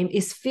Squid Game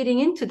is fitting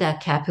into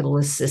that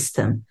capitalist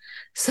system.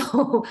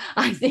 So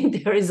I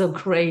think there is a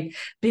great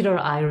bitter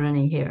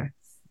irony here.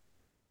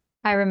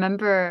 I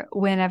remember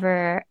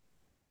whenever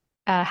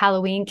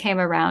Halloween came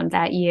around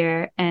that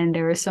year and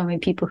there were so many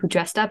people who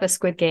dressed up as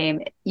Squid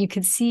Game, you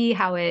could see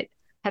how it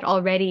had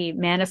already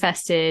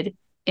manifested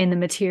in the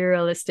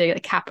materialistic,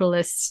 like,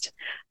 capitalist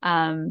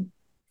kind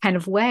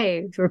of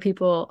way, where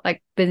people,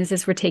 like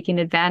businesses, were taking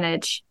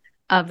advantage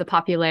of the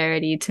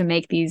popularity to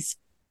make these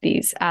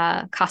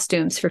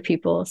costumes for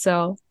people.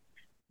 So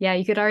yeah,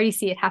 you could already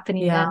see it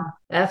happening then.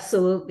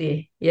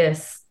 Absolutely.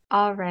 Yes.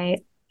 All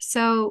right.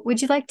 So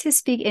would you like to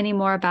speak any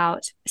more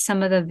about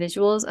some of the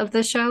visuals of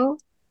the show?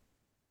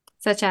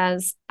 Such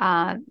as,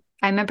 I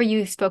remember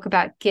you spoke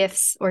about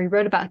GIFs, or you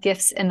wrote about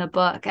GIFs in the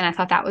book, and I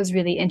thought that was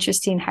really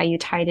interesting how you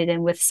tied it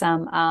in with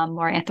some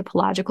more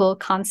anthropological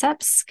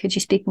concepts. Could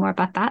you speak more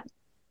about that?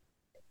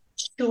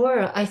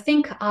 Sure. I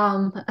think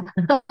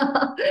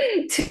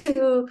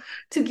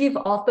to give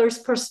authors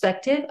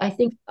perspective, I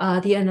think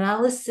the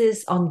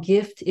analysis on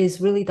gift is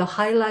really the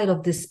highlight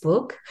of this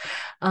book,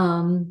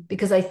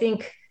 because I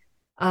think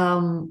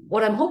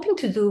what I'm hoping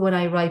to do when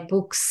I write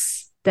books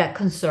that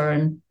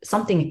concern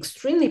something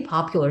extremely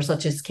popular,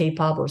 such as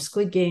K-pop or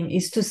Squid Game,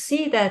 is to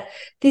see that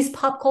these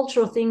pop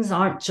cultural things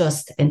aren't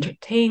just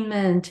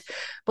entertainment,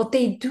 but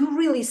they do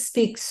really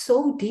speak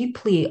so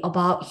deeply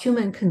about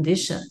human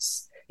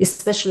conditions,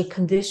 especially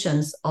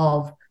conditions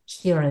of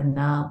here and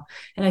now.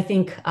 And I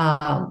think,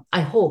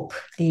 I hope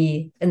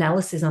the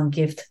analysis on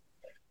gift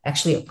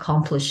actually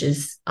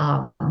accomplishes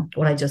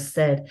what I just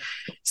said.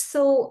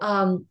 So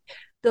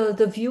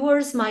the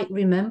viewers might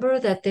remember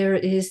that there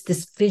is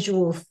this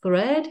visual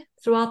thread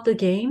throughout the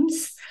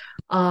games.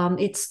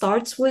 It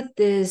starts with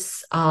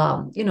this,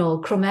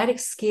 chromatic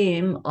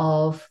scheme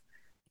of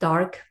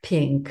dark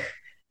pink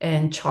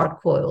and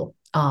charcoal,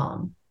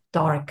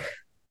 dark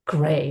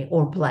gray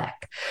or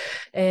black.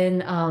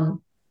 And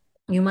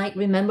you might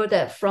remember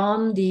that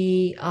from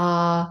the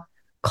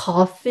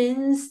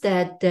coffins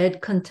that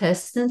dead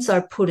contestants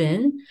are put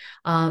in,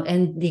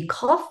 and the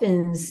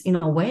coffins, in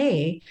a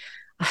way,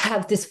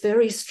 have this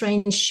very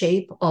strange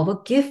shape of a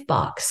gift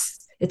box.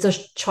 It's a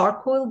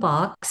charcoal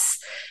box,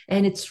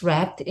 and it's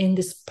wrapped in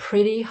this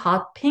pretty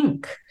hot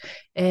pink.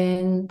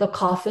 And the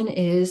coffin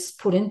is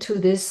put into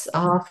this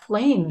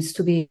flames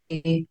to be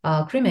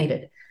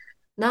cremated.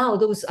 Now,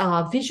 those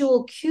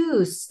visual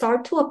cues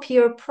start to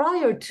appear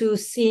prior to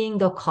seeing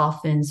the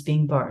coffins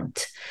being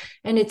burnt.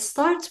 And it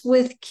starts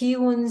with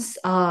Ki-hoon's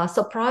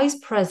surprise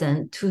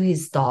present to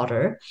his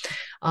daughter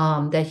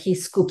that he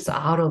scoops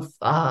out of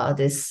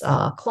this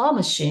claw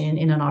machine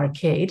in an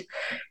arcade.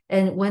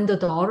 And when the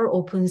daughter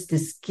opens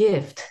this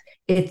gift,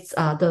 it's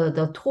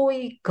the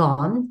toy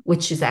gun,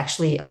 which is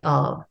actually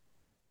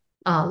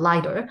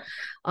lighter,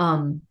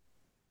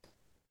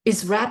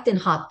 is wrapped in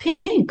hot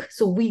pink.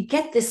 So we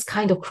get this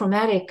kind of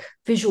chromatic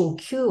visual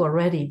cue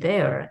already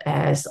there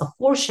as a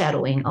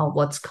foreshadowing of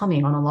what's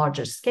coming on a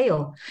larger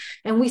scale.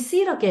 And we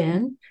see it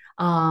again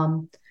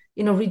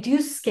in a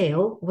reduced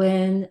scale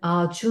when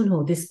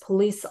Junho, this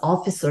police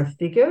officer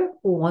figure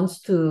who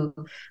wants to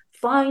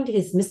find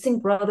his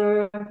missing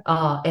brother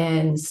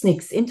and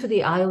sneaks into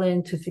the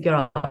island to figure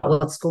out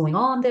what's going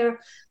on there,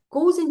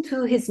 goes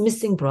into his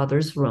missing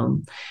brother's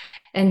room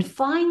and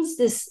finds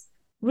this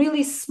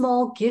really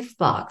small gift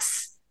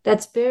box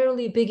that's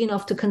barely big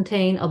enough to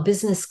contain a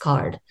business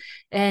card.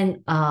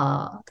 And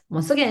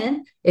once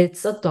again,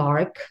 it's a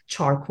dark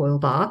charcoal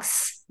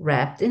box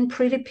wrapped in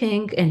pretty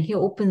pink, and he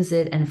opens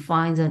it and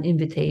finds an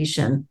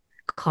invitation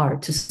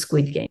card to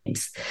Squid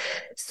Games.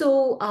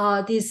 So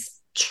this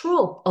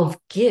trope of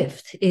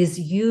gift is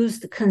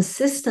used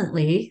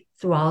consistently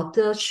throughout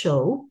the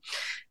show.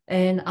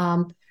 And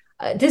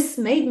this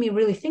made me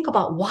really think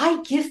about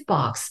why gift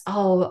box?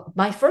 Oh,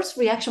 my first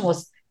reaction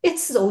was,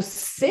 it's so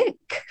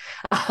sick.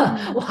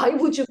 Why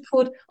would you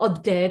put a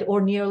dead or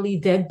nearly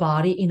dead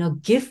body in a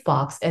gift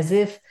box, as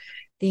if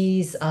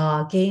these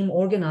game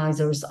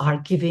organizers are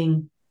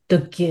giving the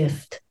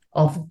gift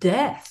of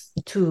death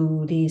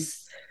to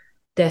these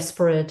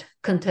desperate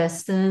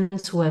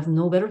contestants who have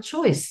no better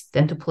choice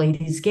than to play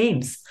these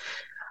games?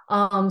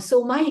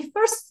 So my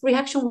first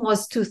reaction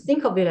was to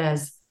think of it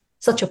as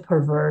such a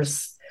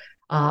perverse,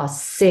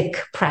 sick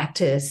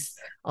practice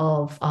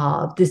of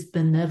this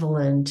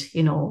benevolent,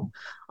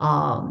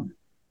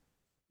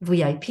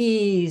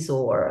 VIPs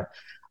or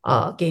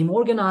game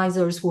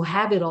organizers who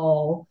have it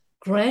all,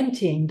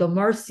 granting the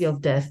mercy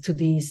of death to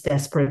these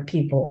desperate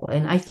people.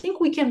 And I think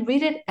we can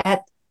read it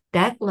at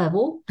that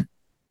level.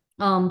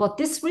 But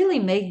this really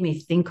made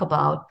me think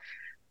about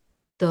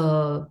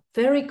the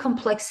very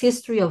complex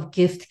history of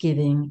gift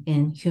giving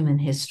in human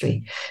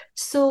history.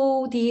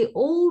 So the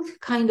old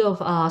kind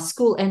of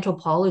school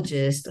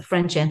anthropologists,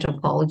 French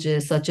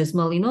anthropologists such as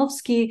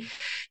Malinowski,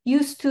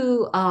 used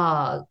to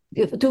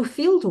do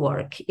field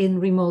work in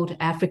remote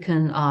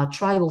African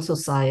tribal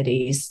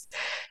societies,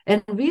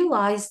 and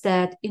realized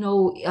that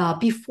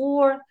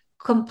before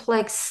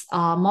complex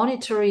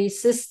monetary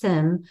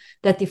system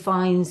that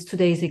defines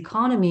today's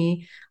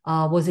economy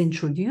was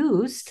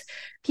introduced,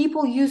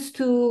 people used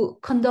to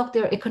conduct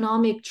their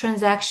economic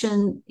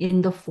transaction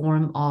in the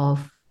form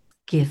of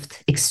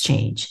gift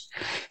exchange.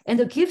 And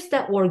the gifts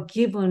that were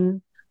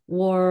given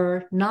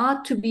were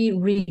not to be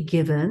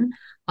re-given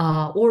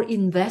or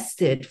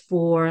invested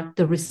for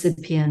the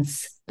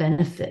recipient's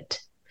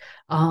benefit.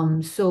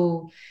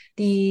 So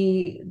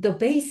the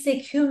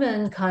basic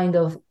human kind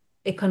of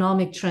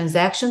economic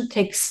transaction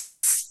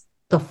takes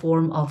the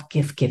form of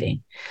gift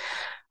giving.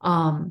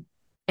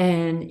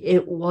 And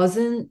it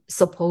wasn't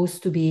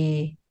supposed to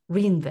be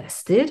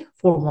reinvested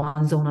for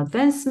one's own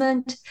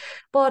advancement,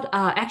 but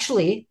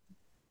actually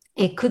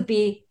it could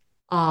be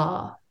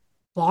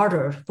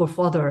bartered for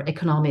further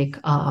economic,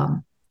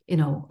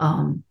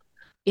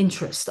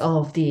 interest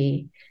of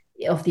the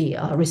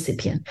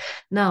recipient.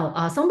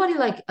 Now, somebody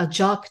like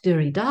Jacques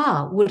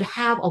Derrida would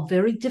have a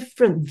very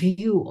different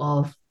view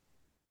of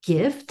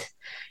gift.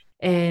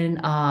 And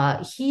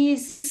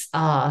his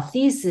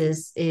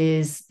thesis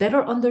is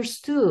better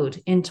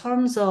understood in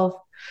terms of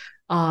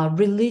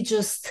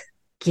religious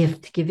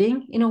gift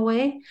giving, in a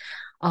way.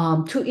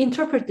 To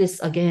interpret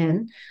this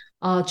again,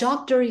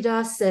 Jacques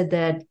Derrida said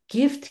that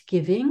gift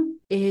giving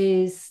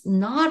is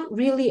not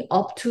really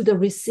up to the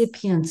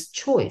recipient's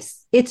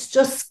choice. It's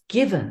just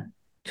given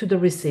to the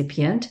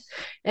recipient,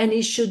 and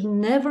it should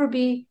never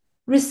be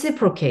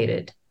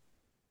reciprocated,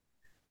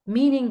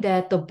 meaning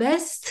that the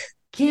best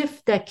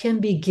gift that can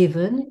be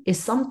given is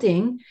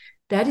something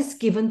that is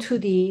given to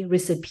the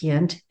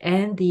recipient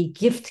and the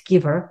gift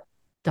giver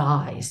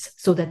dies,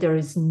 so that there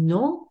is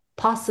no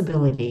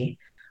possibility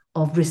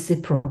of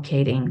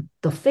reciprocating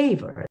the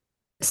favor.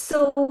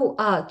 So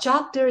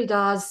Jacques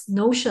Derrida's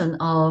notion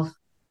of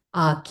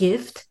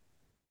gift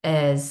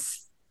as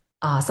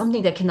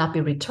something that cannot be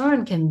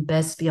returned can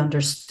best be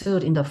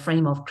understood in the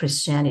frame of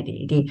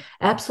Christianity, the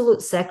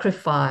absolute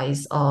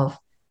sacrifice of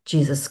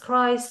Jesus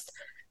Christ,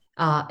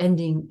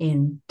 ending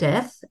in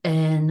death,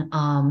 and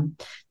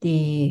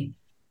the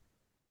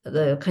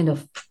kind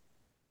of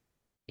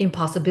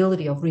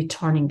impossibility of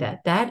returning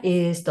that. That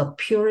is the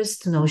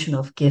purest notion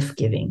of gift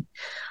giving.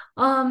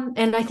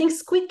 And I think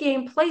Squid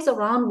Game plays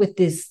around with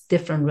this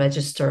different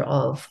register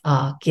of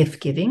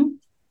gift giving.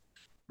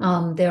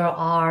 There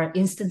are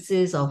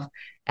instances of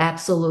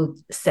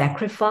absolute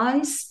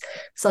sacrifice,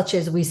 such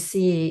as we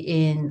see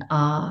in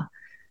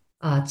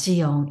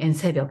Ji-young and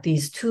Sae-byuk,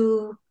 these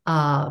two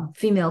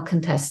female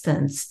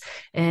contestants,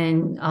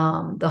 and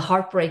the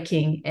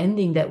heartbreaking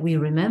ending that we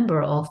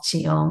remember of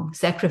Ji-young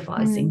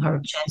sacrificing her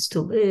chance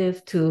to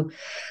live to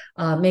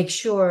make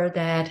sure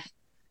that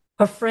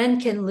her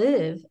friend can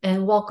live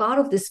and walk out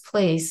of this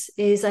place,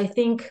 is, I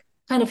think,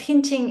 kind of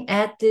hinting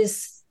at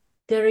this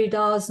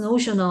Derrida's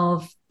notion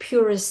of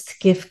purest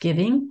gift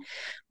giving,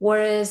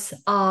 Whereas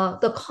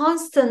the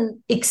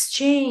constant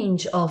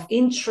exchange of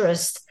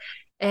interest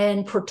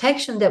and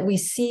protection that we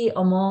see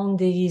among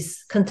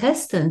these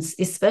contestants,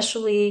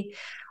 especially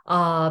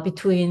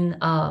between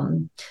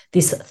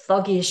this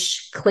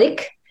thuggish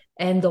clique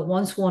and the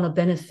ones who want to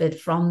benefit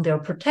from their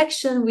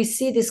protection, we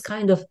see this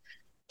kind of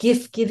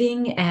gift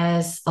giving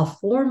as a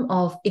form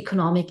of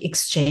economic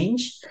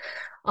exchange.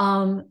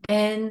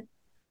 And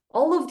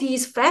all of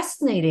these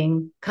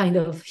fascinating kind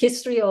of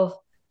history of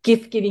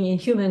gift giving in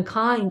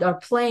humankind are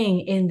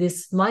playing in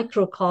this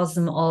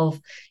microcosm of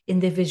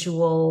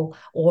individual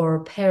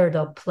or paired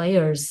up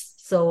players.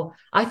 So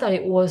I thought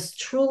it was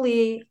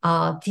truly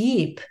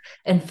deep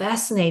and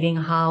fascinating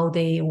how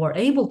they were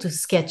able to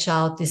sketch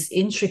out this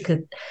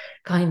intricate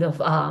kind of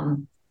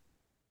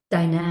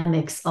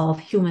dynamics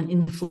of human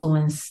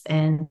influence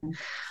and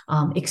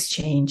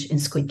exchange in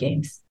Squid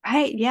Games.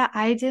 Right. Yeah.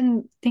 I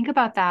didn't think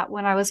about that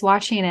when I was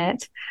watching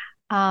it.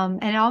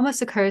 And it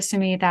almost occurs to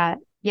me that,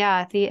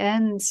 yeah, at the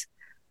end,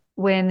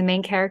 when the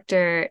main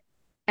character,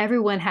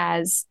 everyone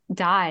has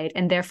died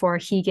and therefore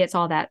he gets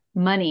all that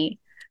money.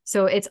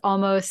 So it's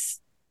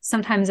almost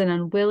sometimes an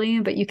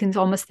unwilling, but you can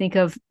almost think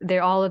of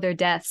all of their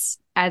deaths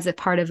as a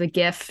part of a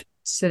gift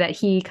so that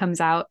he comes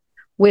out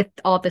with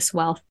all this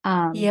wealth.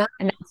 Yeah.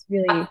 And that's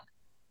really,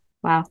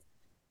 wow.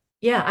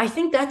 Yeah, I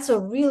think that's a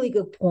really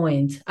good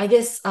point. I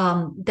guess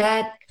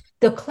that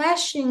the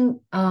clashing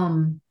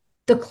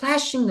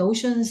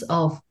notions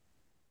of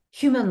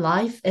human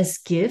life as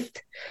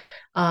gift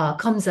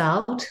comes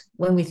out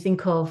when we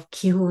think of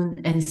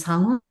Ki-hoon and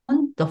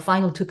Sang-hoon, the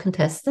final two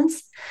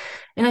contestants.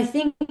 And I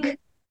think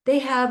they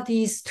have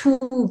these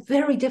two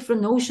very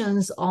different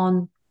notions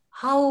on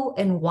how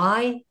and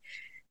why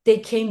they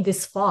came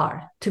this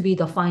far to be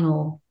the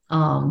final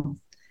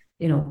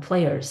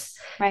players.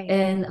 Right.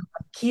 And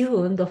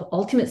Ki-hoon, the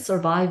ultimate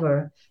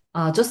survivor,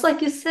 just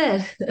like you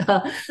said,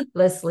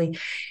 Leslie,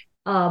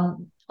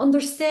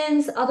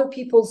 understands other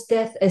people's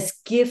death as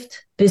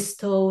gift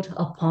bestowed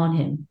upon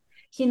him.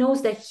 He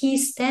knows that he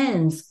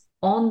stands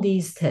on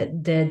these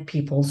dead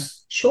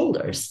people's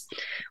shoulders,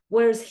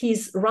 whereas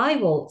his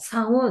rival,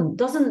 Sang-hoon,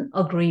 doesn't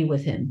agree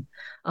with him.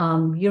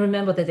 You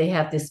remember that they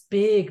have this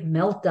big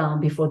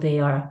meltdown before they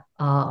are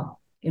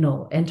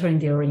entering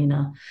the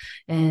arena.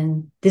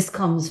 And this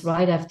comes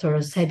right after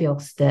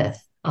Sae-byuk's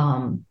death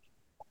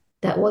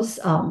that was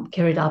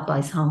carried out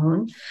by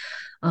Sang-hoon.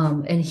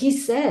 And he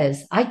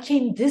says, I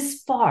came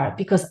this far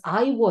because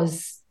I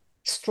was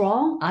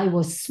strong. I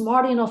was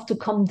smart enough to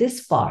come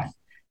this far.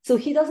 So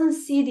he doesn't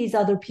see these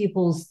other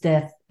people's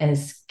death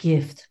as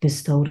gift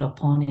bestowed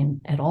upon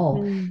him at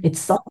all. It's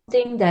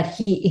something that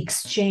he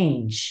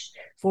exchanged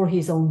for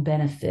his own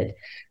benefit.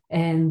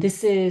 And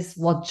this is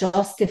what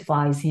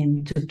justifies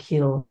him to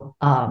kill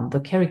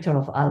the character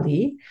of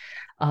Ali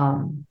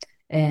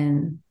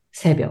and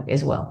Sae-byuk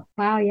as well.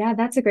 Wow. Yeah,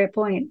 that's a great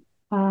point.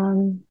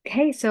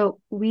 Okay, so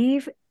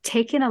we've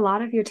taken a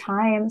lot of your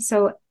time.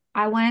 So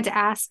I wanted to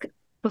ask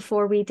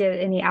before we did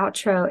any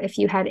outro, if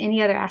you had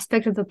any other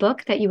aspect of the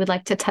book that you would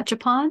like to touch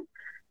upon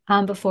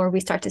before we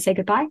start to say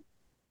goodbye.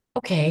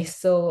 Okay,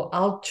 so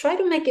I'll try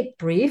to make it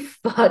brief,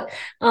 but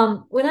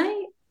when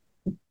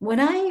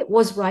I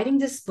was writing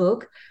this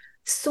book,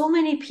 so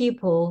many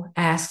people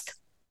asked,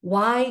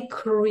 why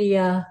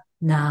Korea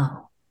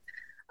now?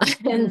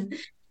 And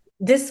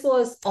this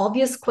was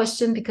obvious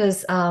question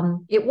because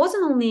it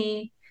wasn't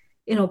only,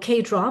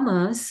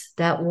 K-dramas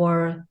that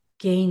were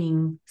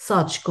gaining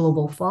such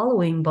global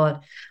following,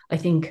 but I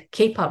think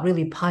K-pop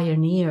really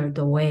pioneered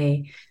the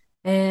way.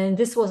 And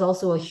this was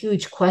also a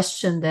huge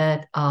question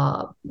that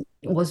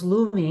was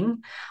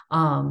looming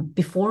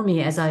before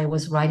me as I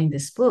was writing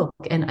this book.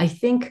 And I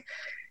think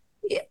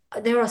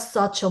there are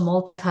such a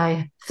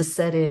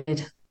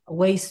multifaceted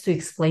ways to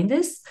explain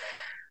this.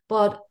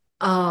 But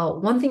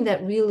one thing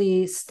that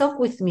really stuck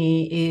with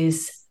me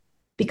is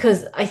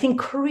because I think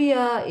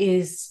Korea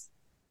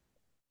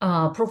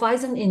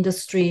provides an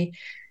industry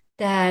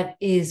that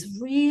is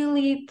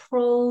really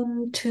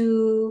prone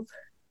to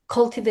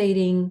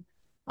cultivating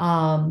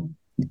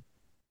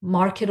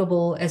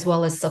marketable as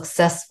well as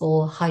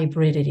successful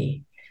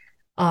hybridity.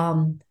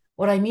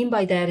 What I mean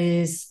by that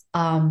is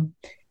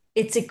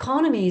its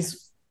economy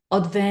is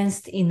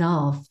advanced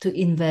enough to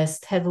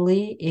invest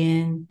heavily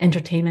in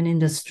entertainment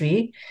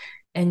industry,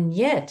 and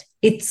yet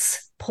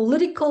its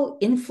political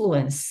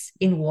influence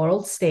in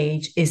world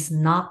stage is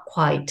not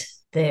quite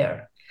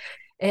there.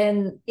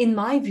 And in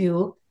my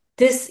view,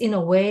 this in a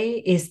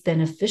way is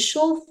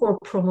beneficial for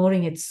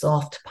promoting its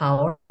soft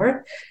power,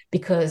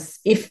 because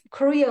if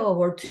Korea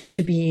were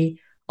to be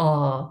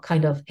a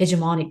kind of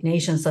hegemonic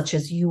nation such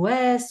as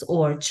US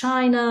or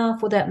China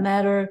for that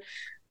matter,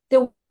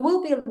 there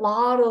will be a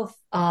lot of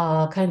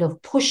kind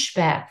of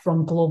pushback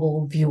from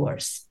global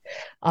viewers.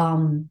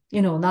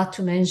 Not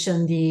to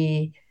mention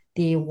the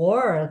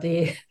war,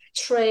 the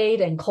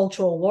trade and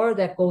cultural war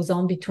that goes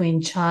on between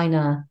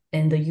China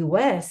and the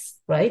US,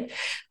 right?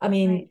 I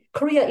mean, right.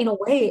 Korea, in a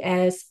way,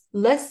 as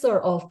lesser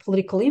of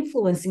political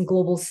influence in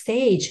global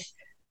stage,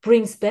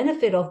 brings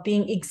benefit of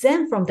being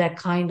exempt from that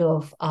kind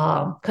of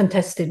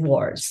contested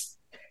wars.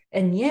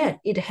 and yet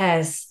it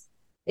has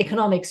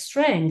economic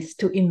strength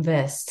to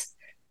invest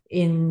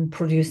in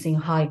producing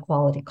high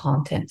quality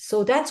content.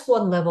 So that's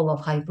one level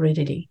of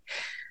hybridity.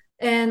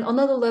 And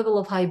another level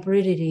of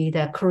hybridity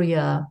that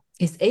Korea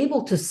is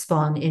able to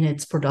spawn in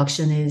its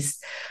production is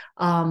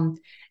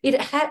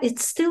it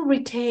still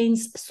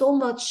retains so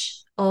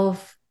much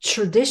of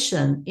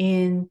tradition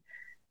in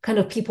kind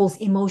of people's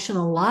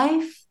emotional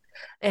life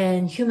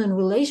and human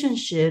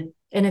relationship.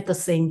 And at the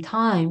same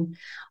time,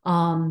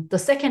 the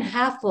second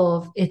half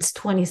of its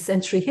 20th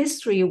century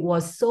history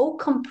was so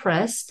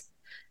compressed,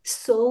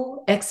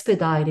 so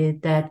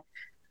expedited that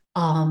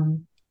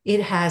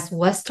it has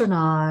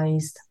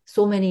westernized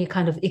so many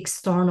kind of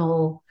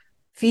external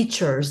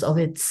features of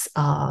its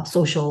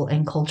social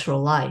and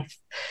cultural life.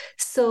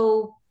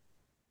 So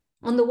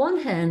on the one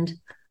hand,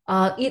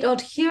 it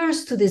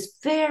adheres to this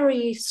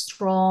very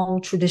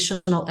strong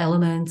traditional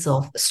elements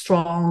of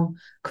strong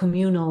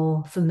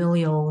communal,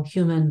 familial,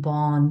 human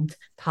bond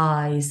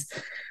ties.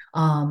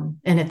 And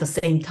at the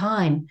same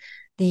time,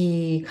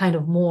 the kind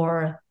of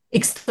more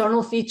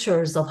external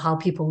features of how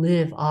people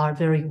live are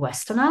very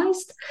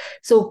westernized.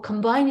 So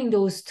combining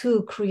those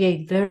two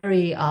create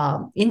very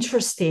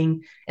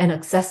interesting and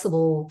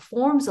accessible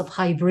forms of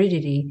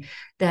hybridity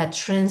that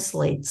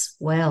translates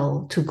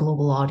well to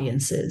global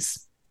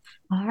audiences.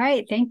 All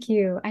right, thank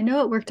you. I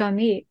know it worked on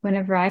me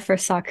whenever I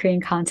first saw Korean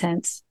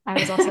content. I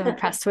was also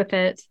impressed with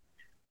it.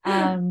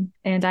 And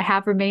I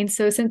have remained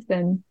so since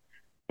then.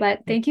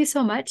 But thank you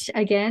so much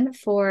again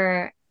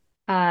for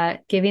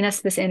giving us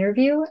this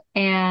interview.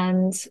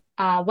 And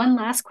one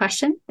last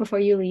question before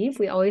you leave.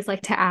 We always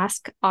like to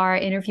ask our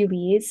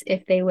interviewees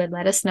if they would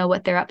let us know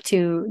what they're up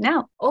to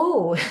now.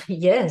 Oh,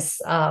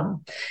 yes. I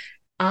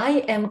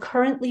am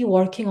currently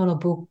working on a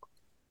book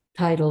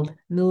titled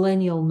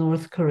Millennial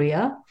North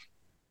Korea,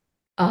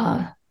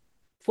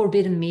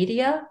 Forbidden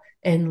Media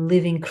and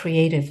Living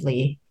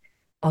Creatively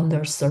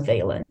Under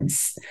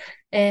Surveillance.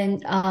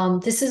 And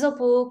this is a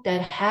book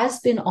that has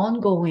been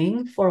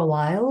ongoing for a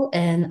while,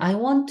 and I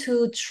want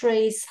to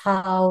trace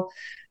how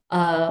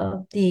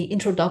the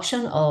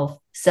introduction of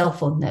cell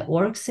phone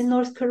networks in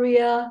North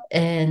Korea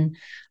and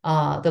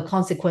the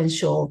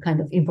consequential kind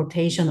of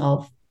importation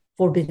of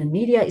forbidden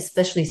media,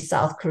 especially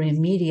South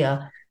Korean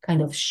media,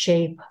 kind of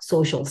shape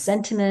social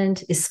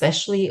sentiment,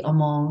 especially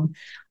among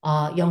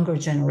younger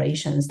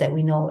generations that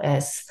we know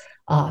as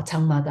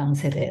장마당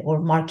세대 or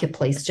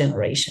marketplace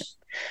generation.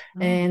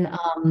 And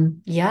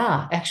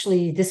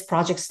actually this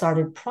project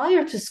started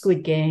prior to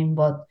Squid Game,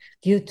 but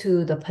due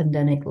to the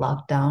pandemic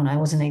lockdown, I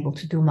wasn't able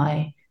to do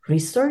my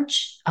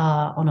research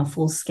on a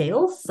full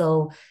scale.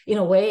 So in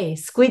a way,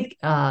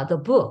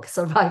 the book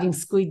Surviving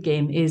Squid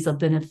Game is a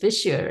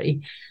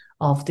beneficiary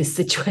of this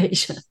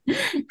situation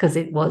because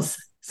it was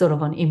sort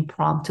of an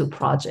impromptu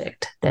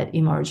project that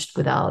emerged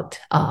without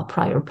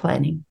prior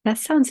planning. That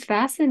sounds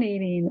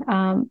fascinating.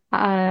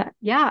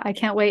 I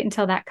can't wait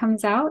until that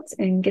comes out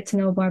and get to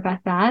know more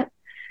about that.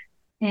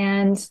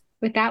 And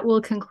with that,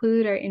 we'll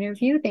conclude our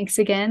interview. Thanks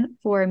again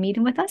for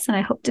meeting with us, and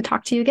I hope to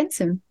talk to you again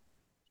soon.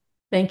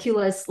 Thank you,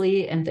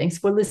 Leslie, and thanks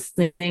for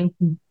listening.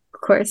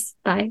 Of course.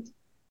 Bye.